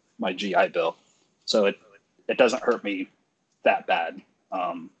from my GI Bill. So it doesn't hurt me that bad.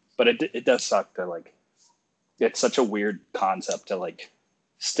 But it does suck to like, it's such a weird concept to like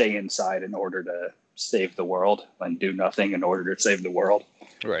stay inside in order to save the world and do nothing in order to save the world.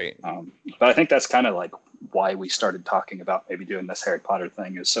 Right. But I think that's kind of like why we started talking about maybe doing this Harry Potter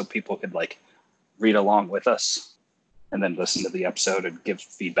thing, is so people could like read along with us and then listen to the episode and give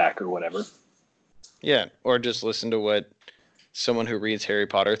feedback or whatever. Yeah. Or just listen to what someone who reads Harry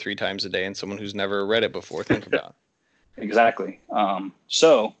Potter 3 times a day and someone who's never read it before think about. Exactly.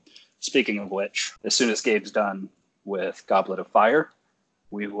 So speaking of which, as soon as Gabe's done with Goblet of Fire,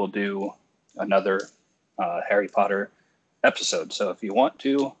 we will do another Harry Potter episode. So if you want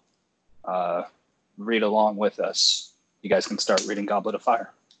to read along with us, you guys can start reading Goblet of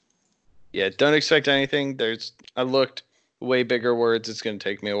Fire. Yeah, don't expect anything. I looked way bigger words. It's going to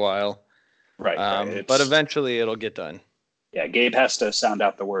take me a while. Right. But eventually it'll get done. Yeah, Gabe has to sound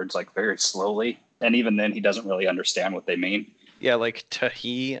out the words like very slowly. And even then he doesn't really understand what they mean. Yeah, like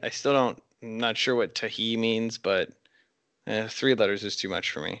Tahi. I'm not sure what Tahi means, but 3 letters is too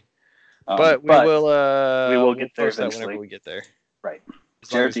much for me. But we will get there eventually. Whenever we get there. Right.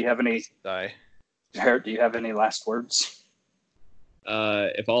 Jarrett, do you have any last words?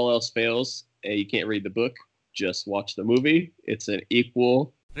 If all else fails and you can't read the book, just watch the movie. It's an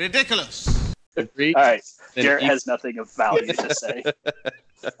equal. Ridiculous. All right. Then Jarrett he- has nothing of value to say.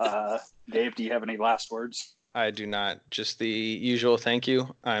 Dave, do you have any last words? I do not. Just the usual thank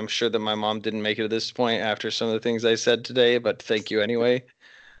you. I'm sure that my mom didn't make it to this point after some of the things I said today, but thank you anyway.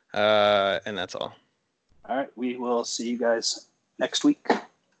 And that's all. All right, we will see you guys next week.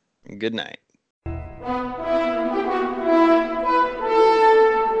 Good night.